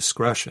sole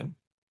discretion.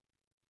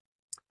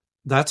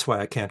 That's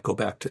why I can't go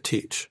back to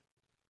teach.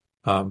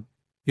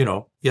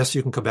 Yes,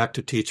 you can come back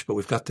to teach, but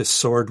we've got this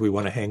sword we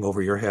want to hang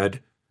over your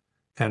head.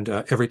 And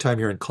every time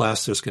you're in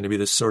class, there's going to be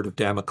this sword of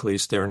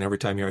Damocles there. And every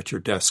time you're at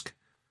your desk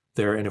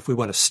there. And if we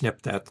want to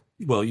snip that,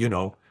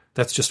 well,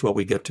 that's just what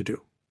we get to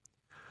do.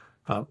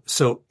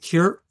 So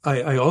here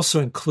I also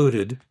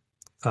included,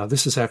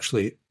 this is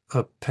actually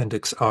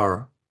Appendix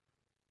R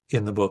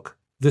in the book,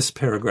 this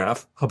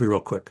paragraph. I'll be real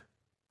quick.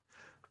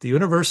 The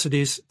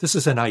universities, this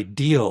is an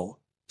ideal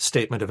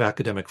statement of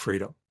academic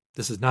freedom.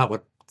 This is not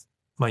what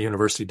my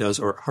university does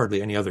or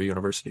hardly any other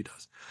university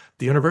does.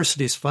 The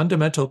university's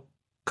fundamental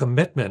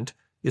commitment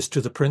is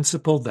to the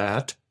principle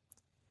that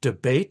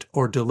debate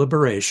or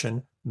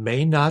deliberation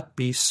may not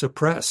be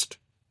suppressed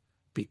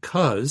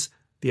because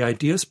the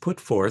ideas put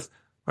forth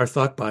are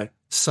thought by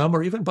some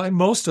or even by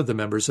most of the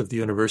members of the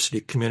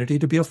university community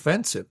to be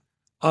offensive,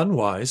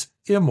 unwise,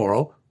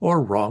 immoral,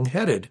 or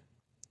wrong-headed.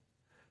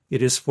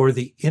 It is for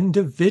the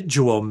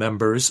individual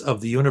members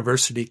of the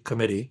university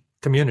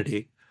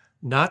community,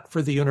 not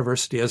for the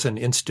university as an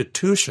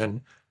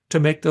institution, to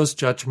make those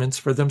judgments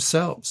for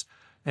themselves,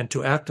 and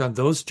to act on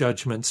those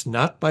judgments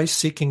not by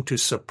seeking to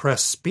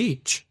suppress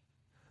speech,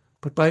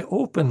 but by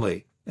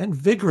openly and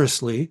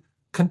vigorously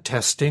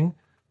contesting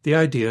the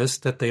ideas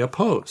that they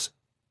oppose.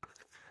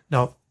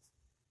 Now,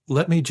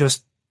 let me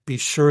just be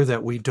sure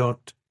that we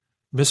don't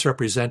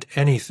misrepresent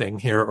anything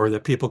here or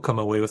that people come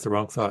away with the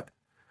wrong thought.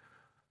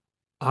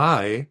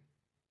 I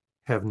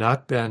have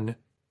not been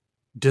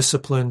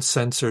disciplined,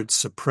 censored,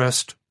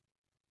 suppressed,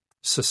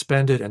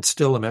 suspended, and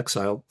still am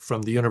exiled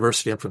from the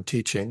university and from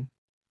teaching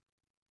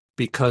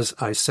because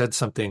I said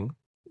something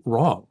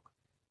wrong.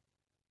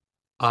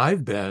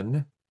 I've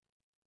been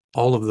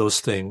all of those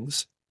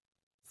things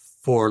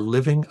for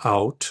living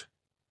out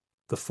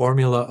the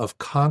formula of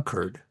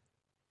Concord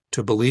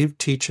to believe,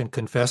 teach, and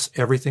confess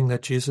everything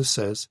that Jesus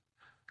says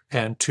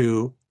and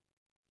to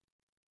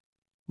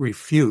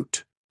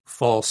refute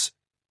false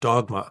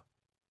dogma.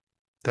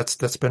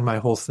 That's been my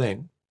whole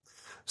thing.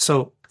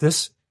 So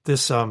this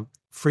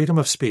freedom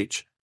of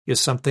speech is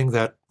something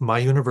that my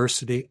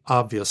university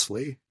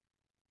obviously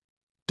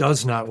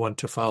does not want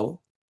to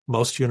follow.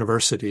 Most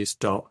universities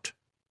don't.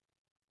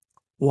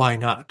 Why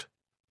not?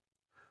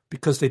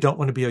 Because they don't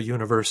want to be a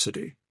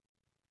university.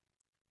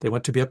 They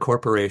want to be a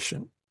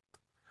corporation.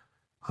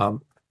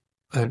 And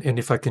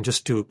if I can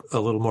just do a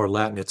little more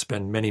Latin, it's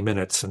been many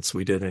minutes since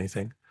we did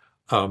anything.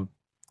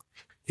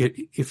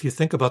 If you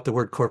think about the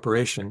word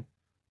corporation,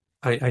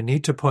 I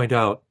need to point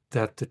out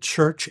that the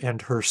church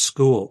and her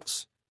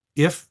schools,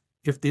 if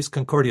these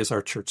Concordias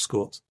are church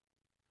schools,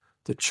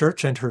 the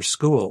church and her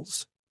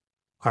schools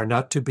are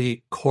not to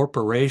be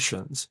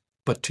corporations,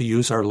 but to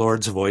use our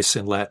Lord's voice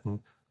in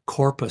Latin,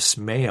 corpus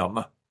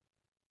meum,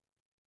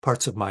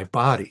 parts of my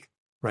body,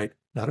 right?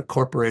 Not a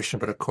corporation,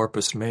 but a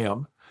corpus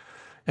meum.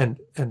 And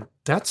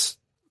that's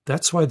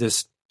why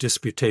this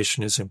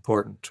disputation is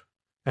important.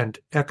 And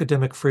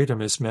academic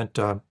freedom is meant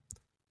to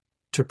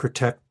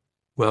protect,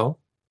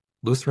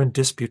 Lutheran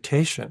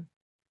disputation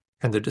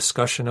and the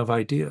discussion of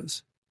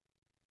ideas.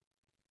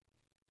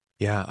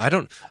 Yeah,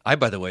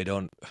 by the way,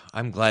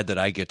 I'm glad that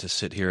I get to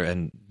sit here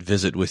and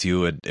visit with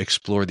you and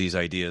explore these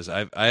ideas.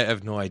 I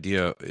have no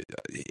idea.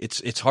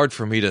 It's hard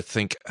for me to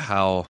think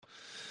how,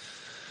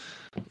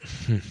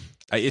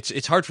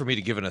 it's hard for me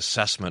to give an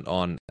assessment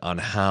on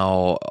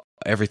how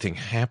everything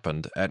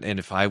happened and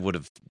if I would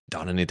have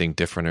done anything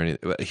different or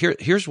anything.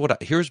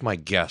 Here's my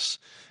guess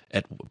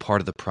at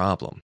part of the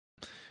problem.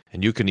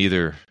 And you can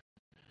either,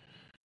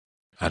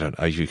 I don't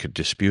know, you could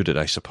dispute it,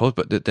 I suppose,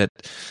 but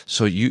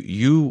so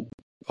you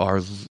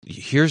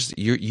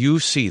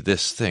see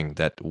this thing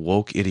that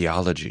woke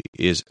ideology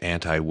is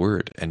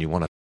anti-word, and you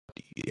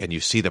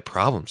see the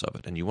problems of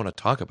it, and you want to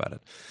talk about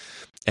it,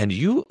 and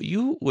you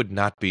would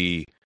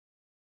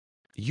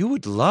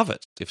love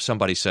it if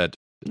somebody said,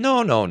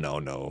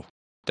 no,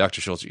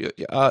 Dr. Schulz,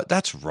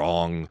 that's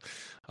wrong.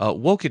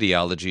 Woke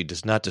ideology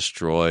does not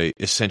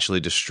essentially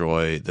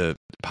destroy the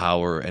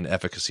power and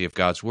efficacy of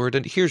God's word,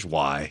 and here's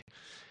why.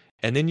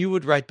 And then you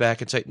would write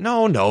back and say,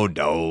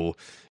 no,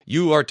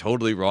 you are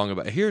totally wrong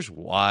about it. Here's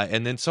why.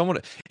 And then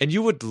and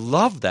you would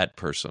love that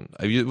person.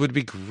 It would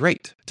be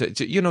great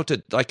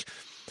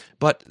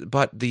but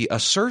the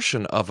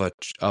assertion of a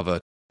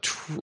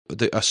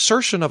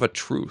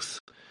truth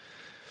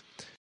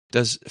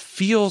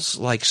feels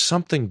like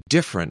something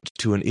different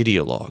to an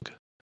ideologue.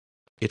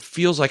 It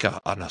feels like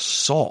an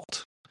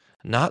assault,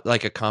 not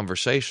like a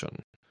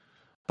conversation,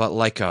 but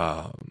like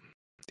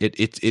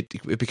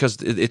because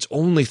it's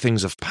only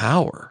things of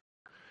power.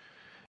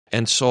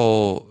 And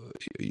so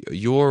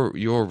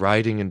your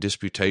writing and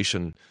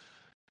disputation,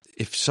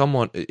 if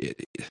someone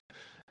it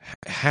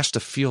has to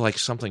feel like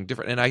something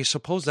different, and I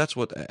suppose that's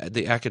what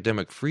the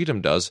academic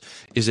freedom does,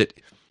 is it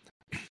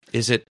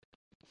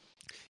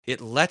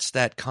lets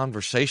that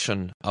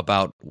conversation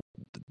about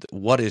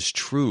what is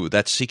true,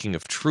 that seeking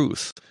of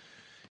truth,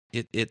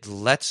 it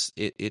lets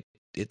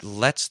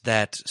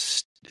that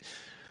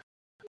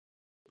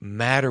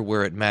matter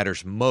where it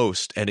matters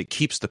most, and it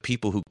keeps the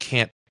people who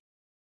can't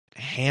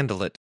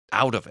handle it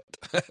out of it,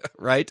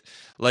 right?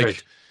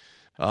 Like,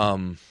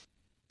 right.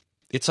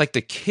 it's like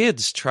the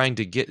kids trying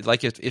to get,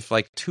 like if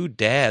like two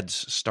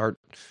dads start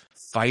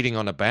fighting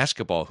on a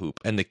basketball hoop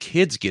and the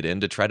kids get in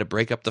to try to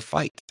break up the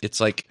fight.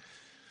 It's like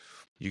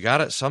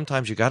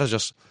sometimes you gotta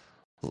just,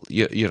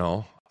 you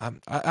know,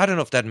 I don't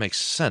know if that makes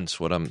sense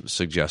what I'm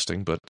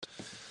suggesting, but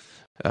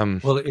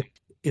well,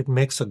 it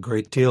makes a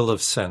great deal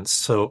of sense.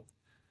 So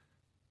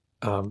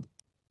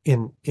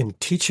in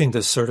teaching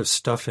this sort of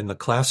stuff in the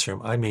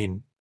classroom, I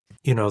mean,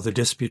 you know, the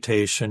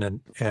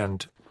disputation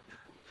and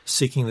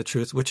seeking the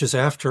truth, which is,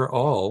 after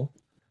all,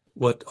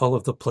 what all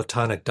of the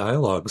Platonic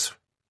dialogues,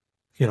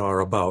 you know, are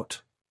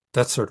about,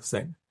 that sort of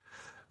thing.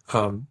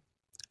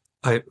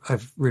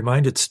 I've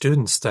reminded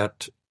students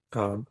that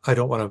I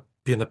don't want to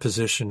be in the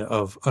position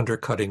of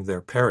undercutting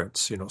their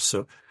parents, you know.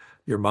 So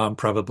your mom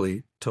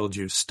probably told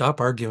you, stop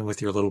arguing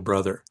with your little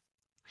brother.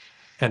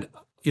 And,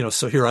 you know,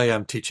 so here I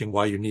am teaching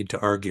why you need to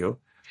argue.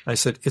 I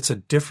said, it's a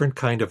different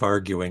kind of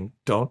arguing.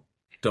 Don't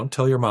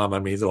tell your mom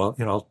on me, though.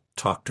 I'll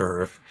talk to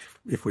her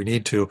if we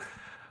need to.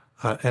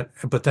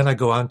 But then I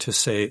go on to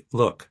say,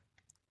 look,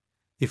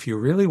 if you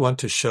really want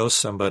to show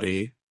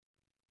somebody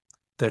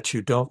that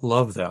you don't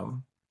love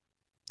them,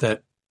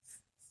 that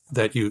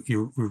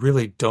you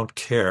really don't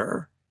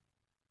care,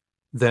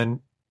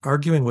 then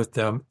arguing with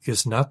them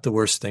is not the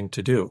worst thing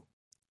to do.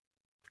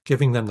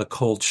 Giving them the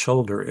cold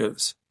shoulder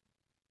is.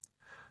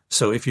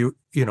 So if you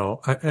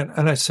know,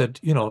 and I said,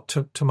 you know,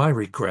 to my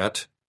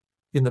regret,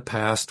 in the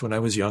past when I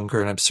was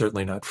younger, and I'm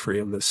certainly not free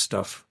of this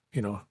stuff,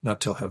 you know,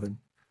 not till heaven.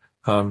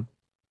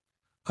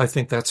 I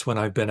think that's when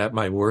I've been at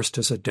my worst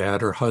as a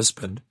dad or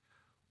husband,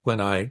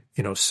 when I,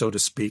 you know, so to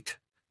speak,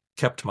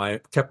 kept my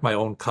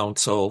own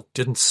counsel,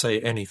 didn't say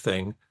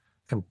anything,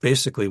 and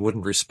basically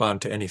wouldn't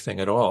respond to anything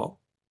at all.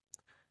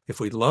 If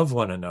we love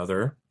one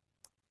another,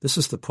 this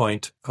is the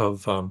point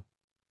of, I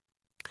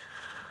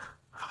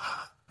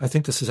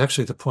think this is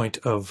actually the point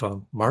of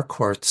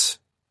Marquardt's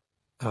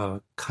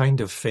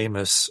kind of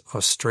famous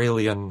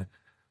Australian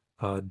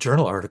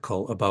journal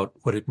article about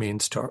what it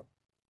means to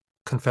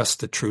confess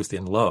the truth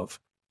in love.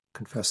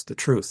 Confess the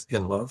truth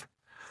in love.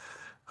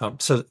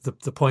 So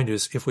the point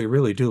is, if we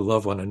really do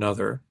love one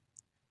another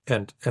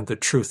and the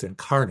truth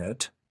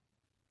incarnate,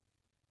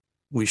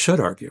 we should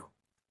argue.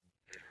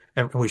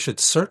 And we should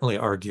certainly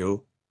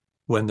argue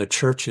when the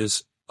church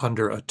is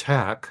under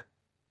attack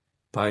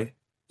by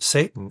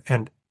Satan.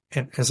 And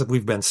as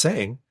we've been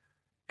saying,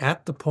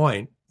 at the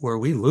point where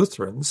we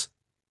Lutherans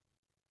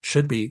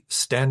should be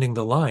standing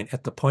the line,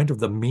 at the point of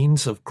the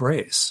means of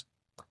grace.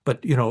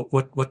 But, you know,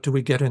 what do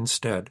we get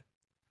instead?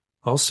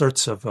 All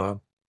sorts of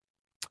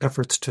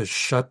efforts to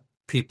shut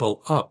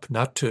people up,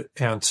 not to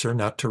answer,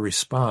 not to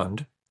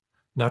respond,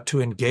 not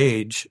to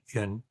engage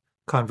in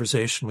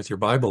conversation with your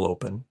Bible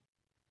open,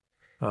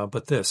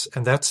 but this.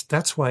 And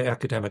that's why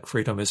academic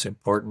freedom is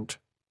important.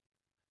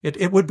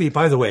 It would be,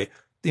 by the way,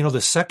 you know, the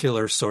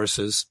secular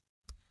sources,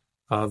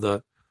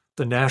 the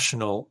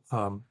national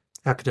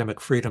academic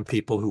freedom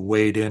people who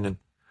weighed in and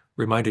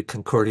reminded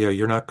Concordia,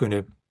 you're not going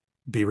to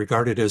be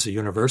regarded as a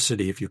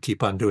university if you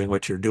keep on doing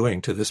what you're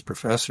doing to this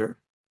professor.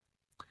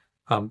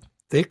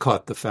 They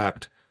caught the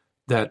fact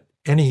that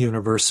any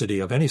university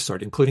of any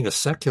sort, including a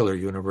secular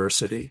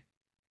university,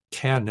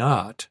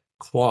 cannot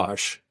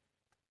quash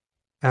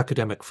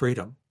academic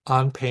freedom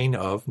on pain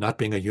of not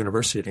being a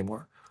university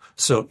anymore.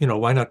 So, you know,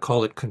 why not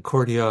call it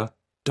Concordia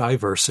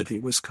Diversity,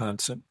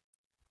 Wisconsin?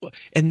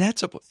 And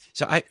that's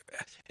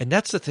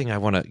the thing I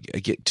want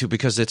to get to,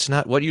 because it's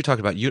not what you talk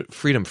about,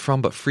 freedom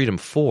from, but freedom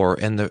for,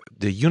 and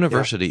the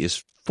university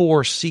is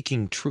for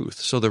seeking truth.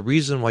 So the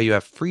reason why you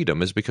have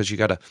freedom is because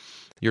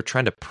you're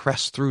trying to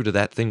press through to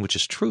that thing which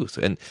is truth,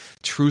 and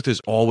truth is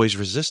always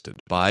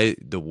resisted by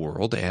the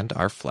world and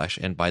our flesh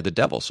and by the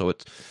devil. So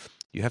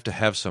you have to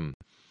have some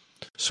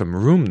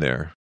room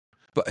there.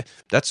 But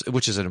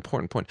which is an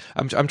important point.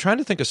 I'm trying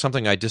to think of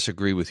something I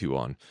disagree with you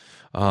on.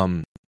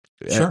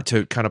 Sure.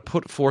 To kind of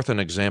put forth an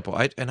example,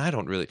 I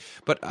don't really,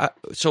 but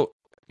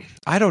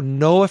I don't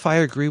know if I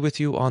agree with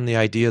you on the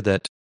idea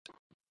that,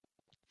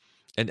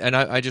 and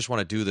I just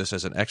want to do this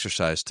as an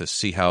exercise to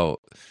see how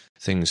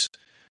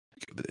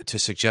to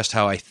suggest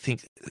how I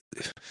think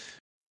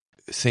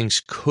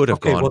things could have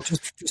gone. Well,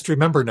 just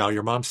remember now,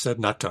 your mom said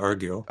not to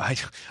argue.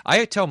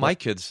 I tell my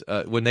kids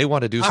when they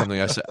want to do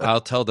something,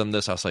 I'll tell them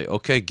this. I'll say,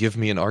 okay, give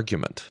me an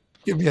argument.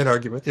 Give me an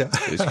argument, yeah.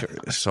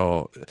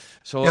 So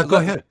yeah, go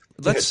ahead.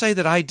 Let's say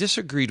that I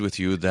disagreed with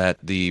you that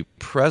the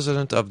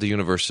president of the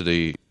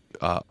university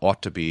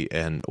ought to be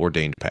an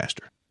ordained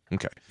pastor.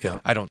 Okay. Yeah.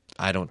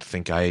 I don't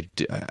think I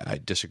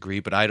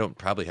disagree, but I don't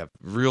probably have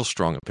real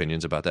strong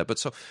opinions about that. But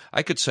so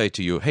I could say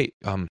to you, hey,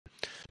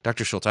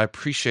 Dr. Schulz, I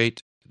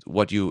appreciate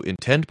what you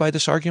intend by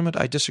this argument.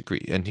 I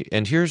disagree,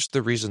 and here's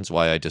the reasons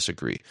why I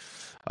disagree.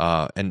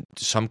 And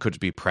some could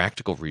be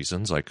practical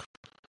reasons, like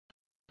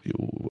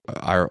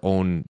our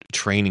own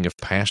training of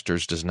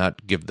pastors does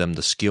not give them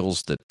the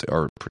skills that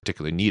are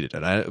particularly needed,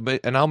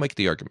 and I'll make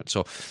the argument.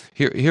 So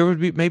here would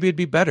be, maybe it'd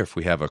be better if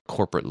we have a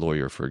corporate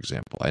lawyer, for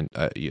example, and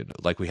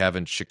like we have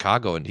in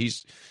Chicago, and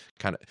he's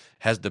kind of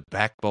has the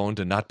backbone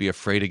to not be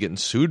afraid of getting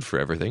sued for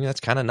everything. That's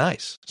kind of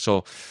nice.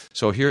 So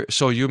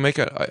you make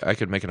I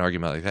could make an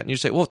argument like that, and you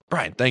say, well,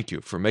 Brian, thank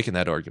you for making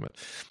that argument.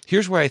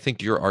 Here's where I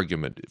think your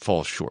argument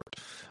falls short.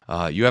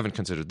 You haven't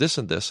considered this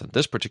and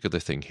this particular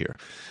thing here.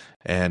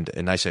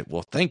 And I say,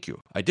 well, thank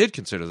you. I did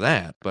consider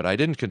that, but I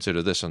didn't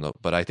consider this.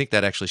 But I think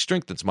that actually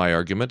strengthens my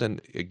argument,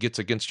 and it gets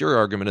against your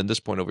argument in this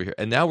point over here.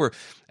 And now we're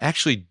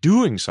actually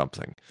doing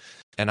something.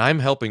 And I'm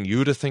helping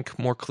you to think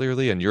more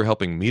clearly, and you're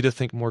helping me to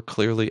think more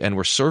clearly, and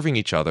we're serving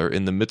each other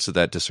in the midst of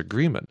that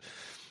disagreement.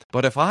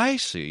 But if I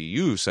see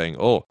you saying,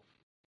 oh,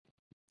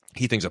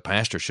 he thinks a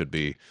pastor should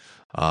be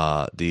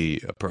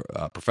the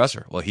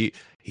professor, well,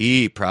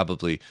 he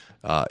probably,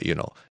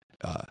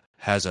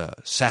 has a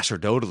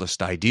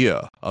sacerdotalist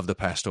idea of the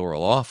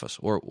pastoral office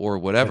or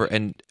whatever,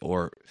 and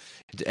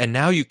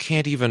now you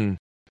can't even,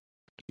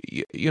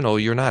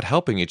 you're not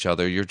helping each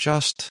other. You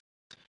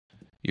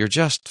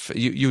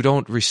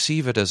don't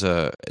receive it as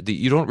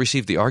you don't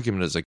receive the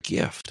argument as a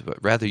gift,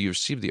 but rather you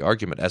receive the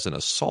argument as an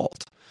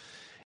assault.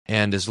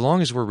 And as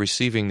long as we're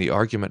receiving the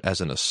argument as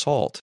an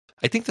assault,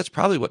 I think that's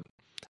probably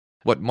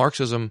what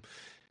Marxism,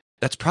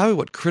 that's probably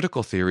what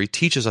critical theory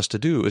teaches us to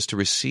do, is to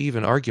receive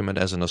an argument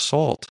as an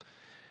assault.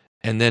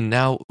 And then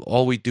now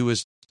all we do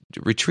is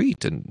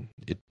retreat, and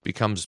it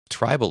becomes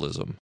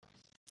tribalism.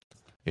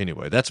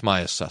 Anyway, that's my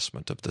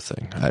assessment of the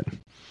thing.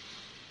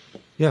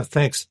 Yeah,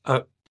 thanks.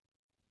 I've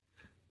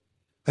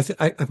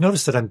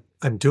noticed that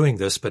I'm doing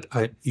this, but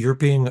you're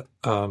being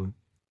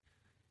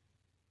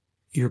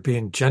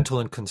gentle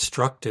and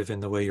constructive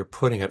in the way you're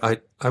putting it.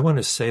 I want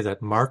to say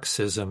that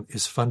Marxism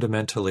is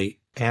fundamentally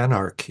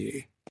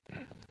anarchy.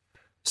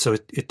 So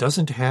it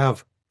doesn't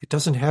have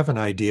an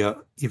idea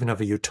even of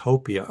a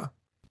utopia.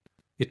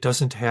 It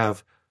doesn't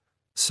have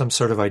some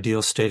sort of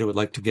ideal state it would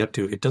like to get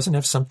to. It doesn't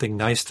have something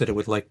nice that it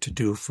would like to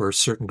do for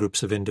certain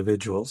groups of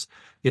individuals.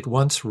 It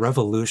wants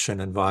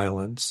revolution and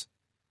violence.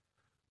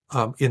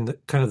 In the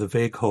kind of the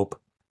vague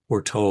hope,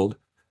 we're told,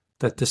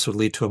 that this would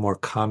lead to a more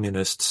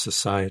communist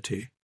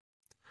society.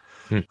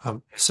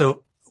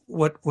 So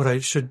what I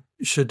should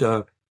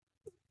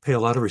pay a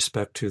lot of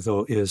respect to,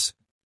 though, is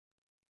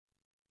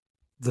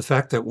the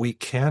fact that we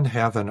can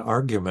have an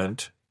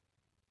argument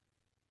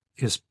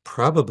is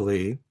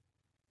probably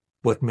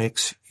what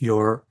makes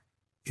your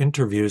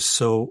interviews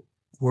so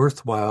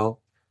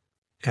worthwhile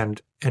and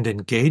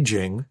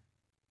engaging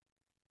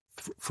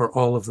for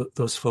all of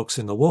those folks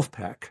in the wolf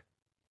pack,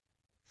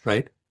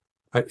 right?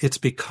 It's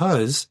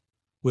because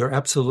we're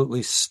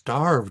absolutely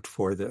starved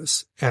for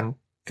this, and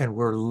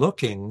we're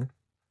looking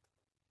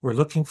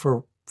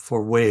for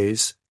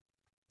ways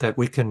that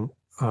we can,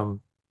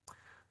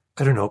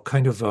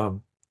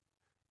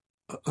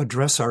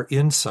 address our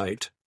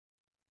insight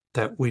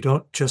that we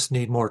don't just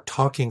need more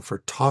talking for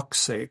talk's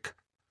sake,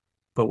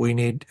 but we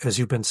need, as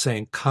you've been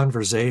saying,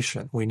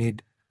 conversation. We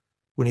need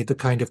the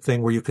kind of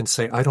thing where you can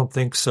say, I don't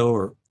think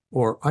so,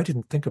 or I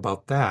didn't think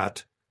about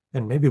that,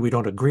 and maybe we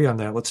don't agree on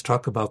that. Let's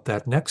talk about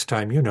that next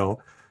time,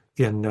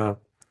 in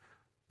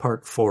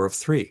part 4 of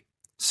 3.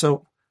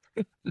 So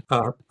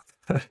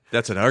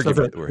that's an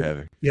argument we're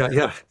having.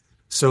 Yeah.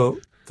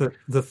 So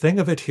the thing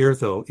of it here,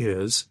 though,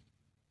 is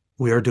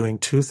we are doing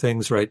two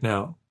things right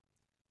now.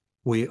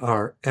 We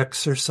are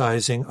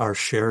exercising our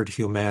shared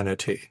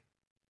humanity.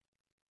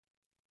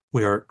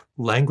 We are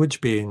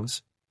language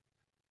beings,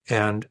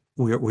 and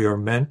we are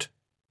meant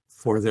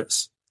for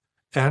this.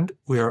 And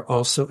we are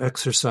also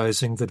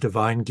exercising the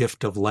divine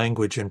gift of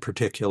language in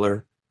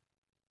particular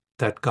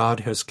that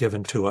God has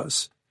given to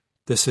us.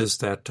 This is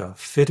that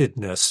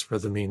fittedness for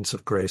the means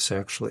of grace,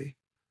 actually.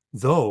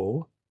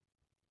 Though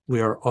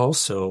we are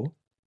also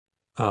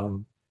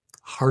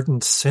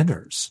hardened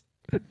sinners.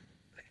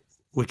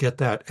 We get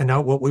that. And now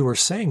what we were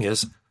saying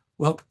is,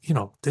 well,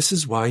 this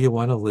is why you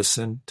want to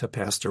listen to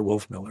Pastor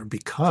Wolfmiller,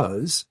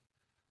 because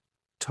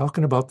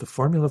talking about the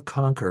formula of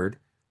Concord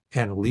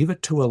and leave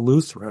it to a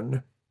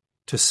Lutheran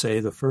to say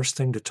the first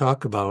thing to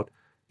talk about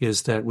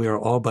is that we are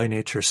all by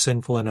nature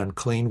sinful and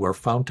unclean. We're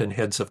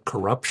fountainheads of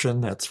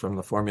corruption. That's from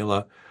the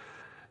formula.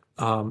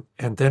 And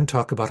then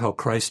talk about how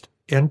Christ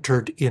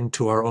entered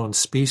into our own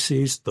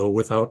species, though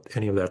without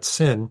any of that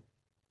sin,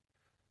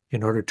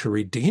 in order to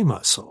redeem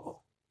us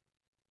all.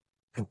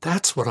 And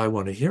that's what I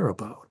want to hear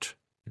about.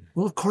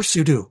 Well, of course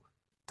you do.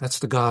 That's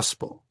the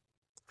gospel.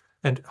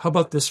 And how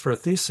about this for a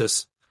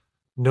thesis?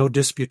 No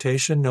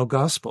disputation, no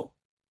gospel.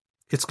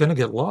 It's going to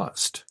get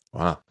lost.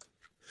 Wow.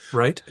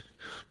 Right?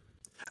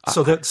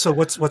 So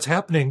what's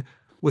happening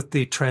with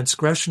the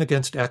transgression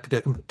against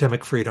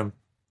academic freedom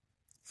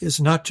is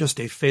not just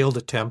a failed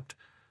attempt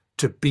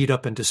to beat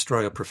up and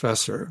destroy a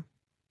professor,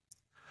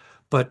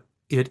 but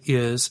it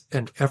is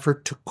an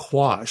effort to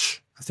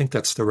quash, I think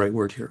that's the right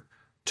word here,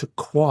 to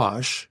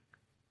quash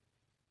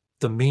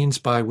the means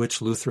by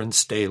which Lutherans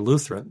stay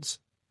Lutherans,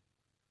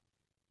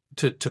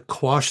 to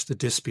quash the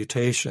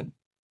disputation,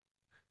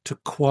 to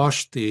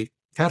quash the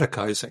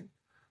catechizing,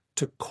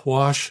 to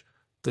quash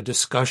the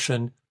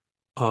discussion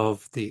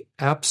of the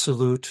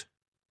absolute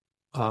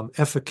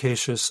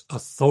efficacious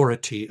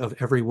authority of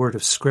every word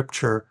of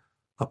Scripture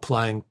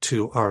applying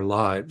to our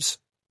lives,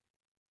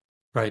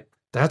 right?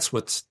 That's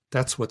what's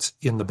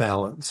in the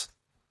balance.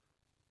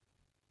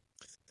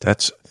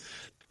 That's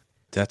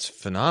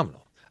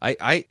phenomenal.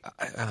 It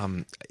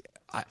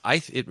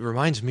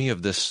reminds me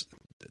of this.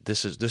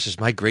 This is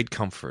my great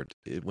comfort.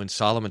 When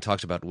Solomon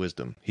talks about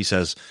wisdom, he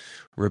says,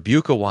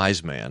 "Rebuke a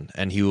wise man,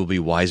 and he will be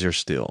wiser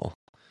still."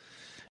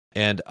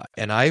 That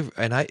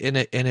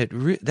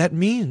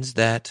means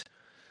that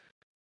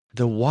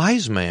the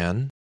wise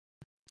man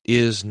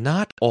is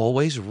not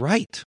always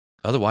right.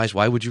 Otherwise,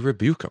 why would you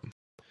rebuke him?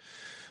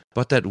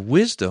 But that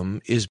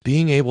wisdom is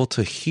being able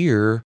to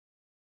hear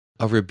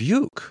a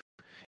rebuke.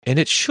 And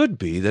it should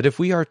be that if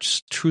we are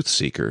truth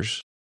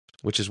seekers,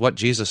 which is what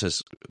Jesus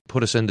has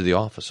put us into the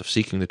office of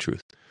seeking the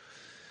truth,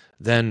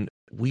 then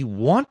we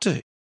want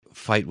to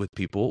fight with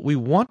people. We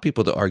want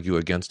people to argue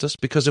against us,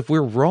 because if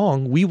we're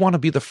wrong, we want to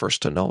be the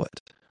first to know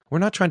it. We're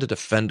not trying to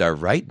defend our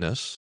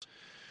rightness.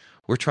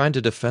 We're trying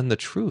to defend the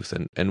truth,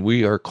 and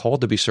we are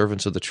called to be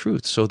servants of the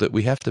truth, so that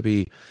we have to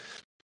be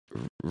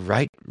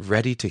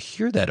ready to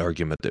hear that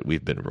argument that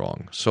we've been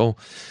wrong. So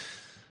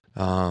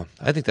I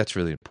think that's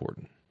really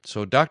important.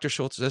 So Dr.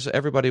 Schulz,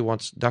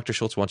 Dr.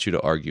 Schulz wants you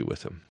to argue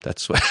with him.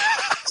 That's what,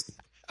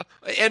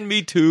 and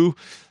me too.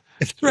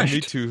 Right.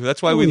 Me too.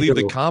 That's why we leave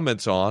the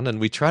comments on, and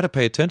we try to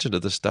pay attention to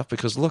this stuff,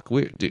 because look,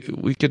 we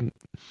can.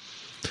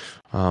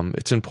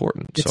 It's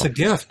important. It's a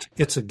gift.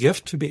 It's a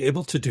gift to be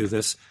able to do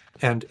this.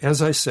 And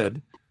as I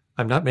said,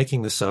 I'm not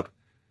making this up.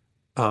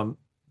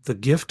 The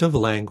gift of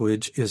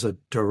language is a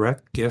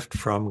direct gift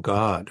from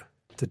God.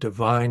 The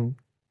divine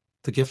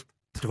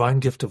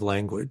gift of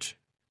language,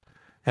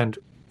 and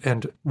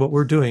what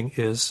we're doing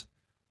is,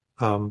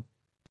 we're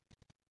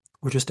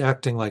just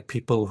acting like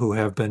people who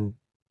have been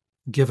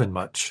given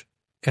much,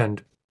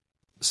 and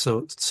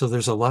so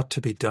there's a lot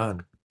to be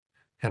done.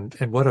 And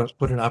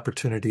what an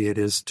opportunity it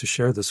is to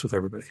share this with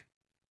everybody.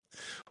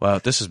 Well,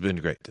 this has been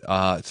great.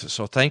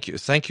 So thank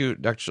you,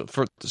 Dr.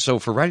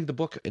 for writing the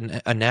book,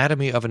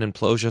 Anatomy of an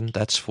Implosion.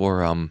 That's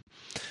for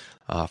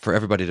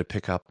everybody to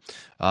pick up.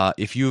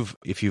 If you've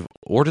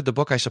ordered the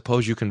book, I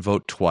suppose you can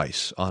vote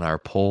twice on our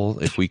poll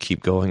if we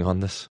keep going on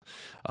this.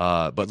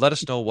 But let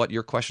us know what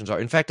your questions are.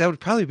 In fact, that would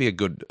probably be a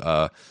good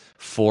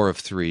 4 of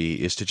 3,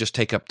 is to just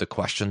take up the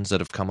questions that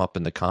have come up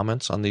in the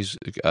comments on these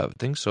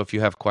things. So if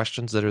you have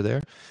questions that are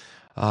there,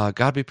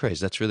 God be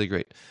praised. That's really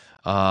great.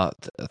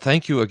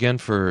 Thank you again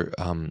for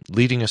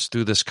leading us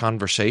through this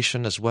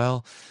conversation as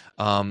well.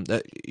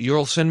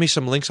 You'll send me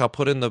some links I'll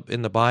put in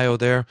the bio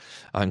there,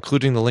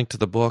 including the link to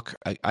the book.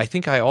 I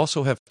think I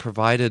also have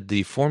provided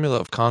the Formula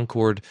of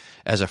Concord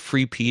as a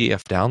free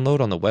PDF download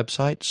on the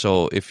website.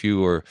 So if you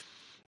were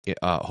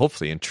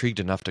hopefully intrigued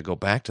enough to go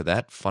back to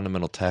that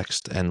fundamental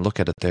text and look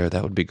at it there,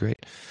 that would be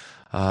great.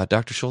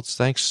 Dr. Schulz,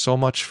 thanks so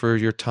much for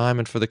your time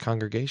and for the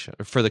conversation.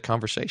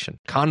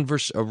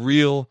 A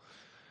real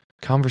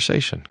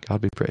conversation.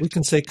 God be praised. We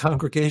can say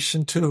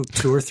congregation too.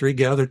 2 or 3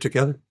 gathered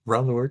together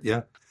around the word.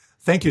 Yeah.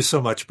 Thank you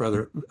so much,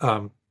 brother.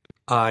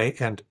 I,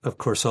 and of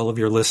course all of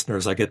your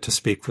listeners, I get to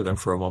speak for them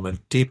for a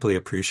moment, deeply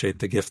appreciate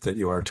the gift that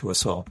you are to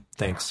us all.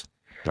 Thanks.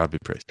 God be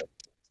praised.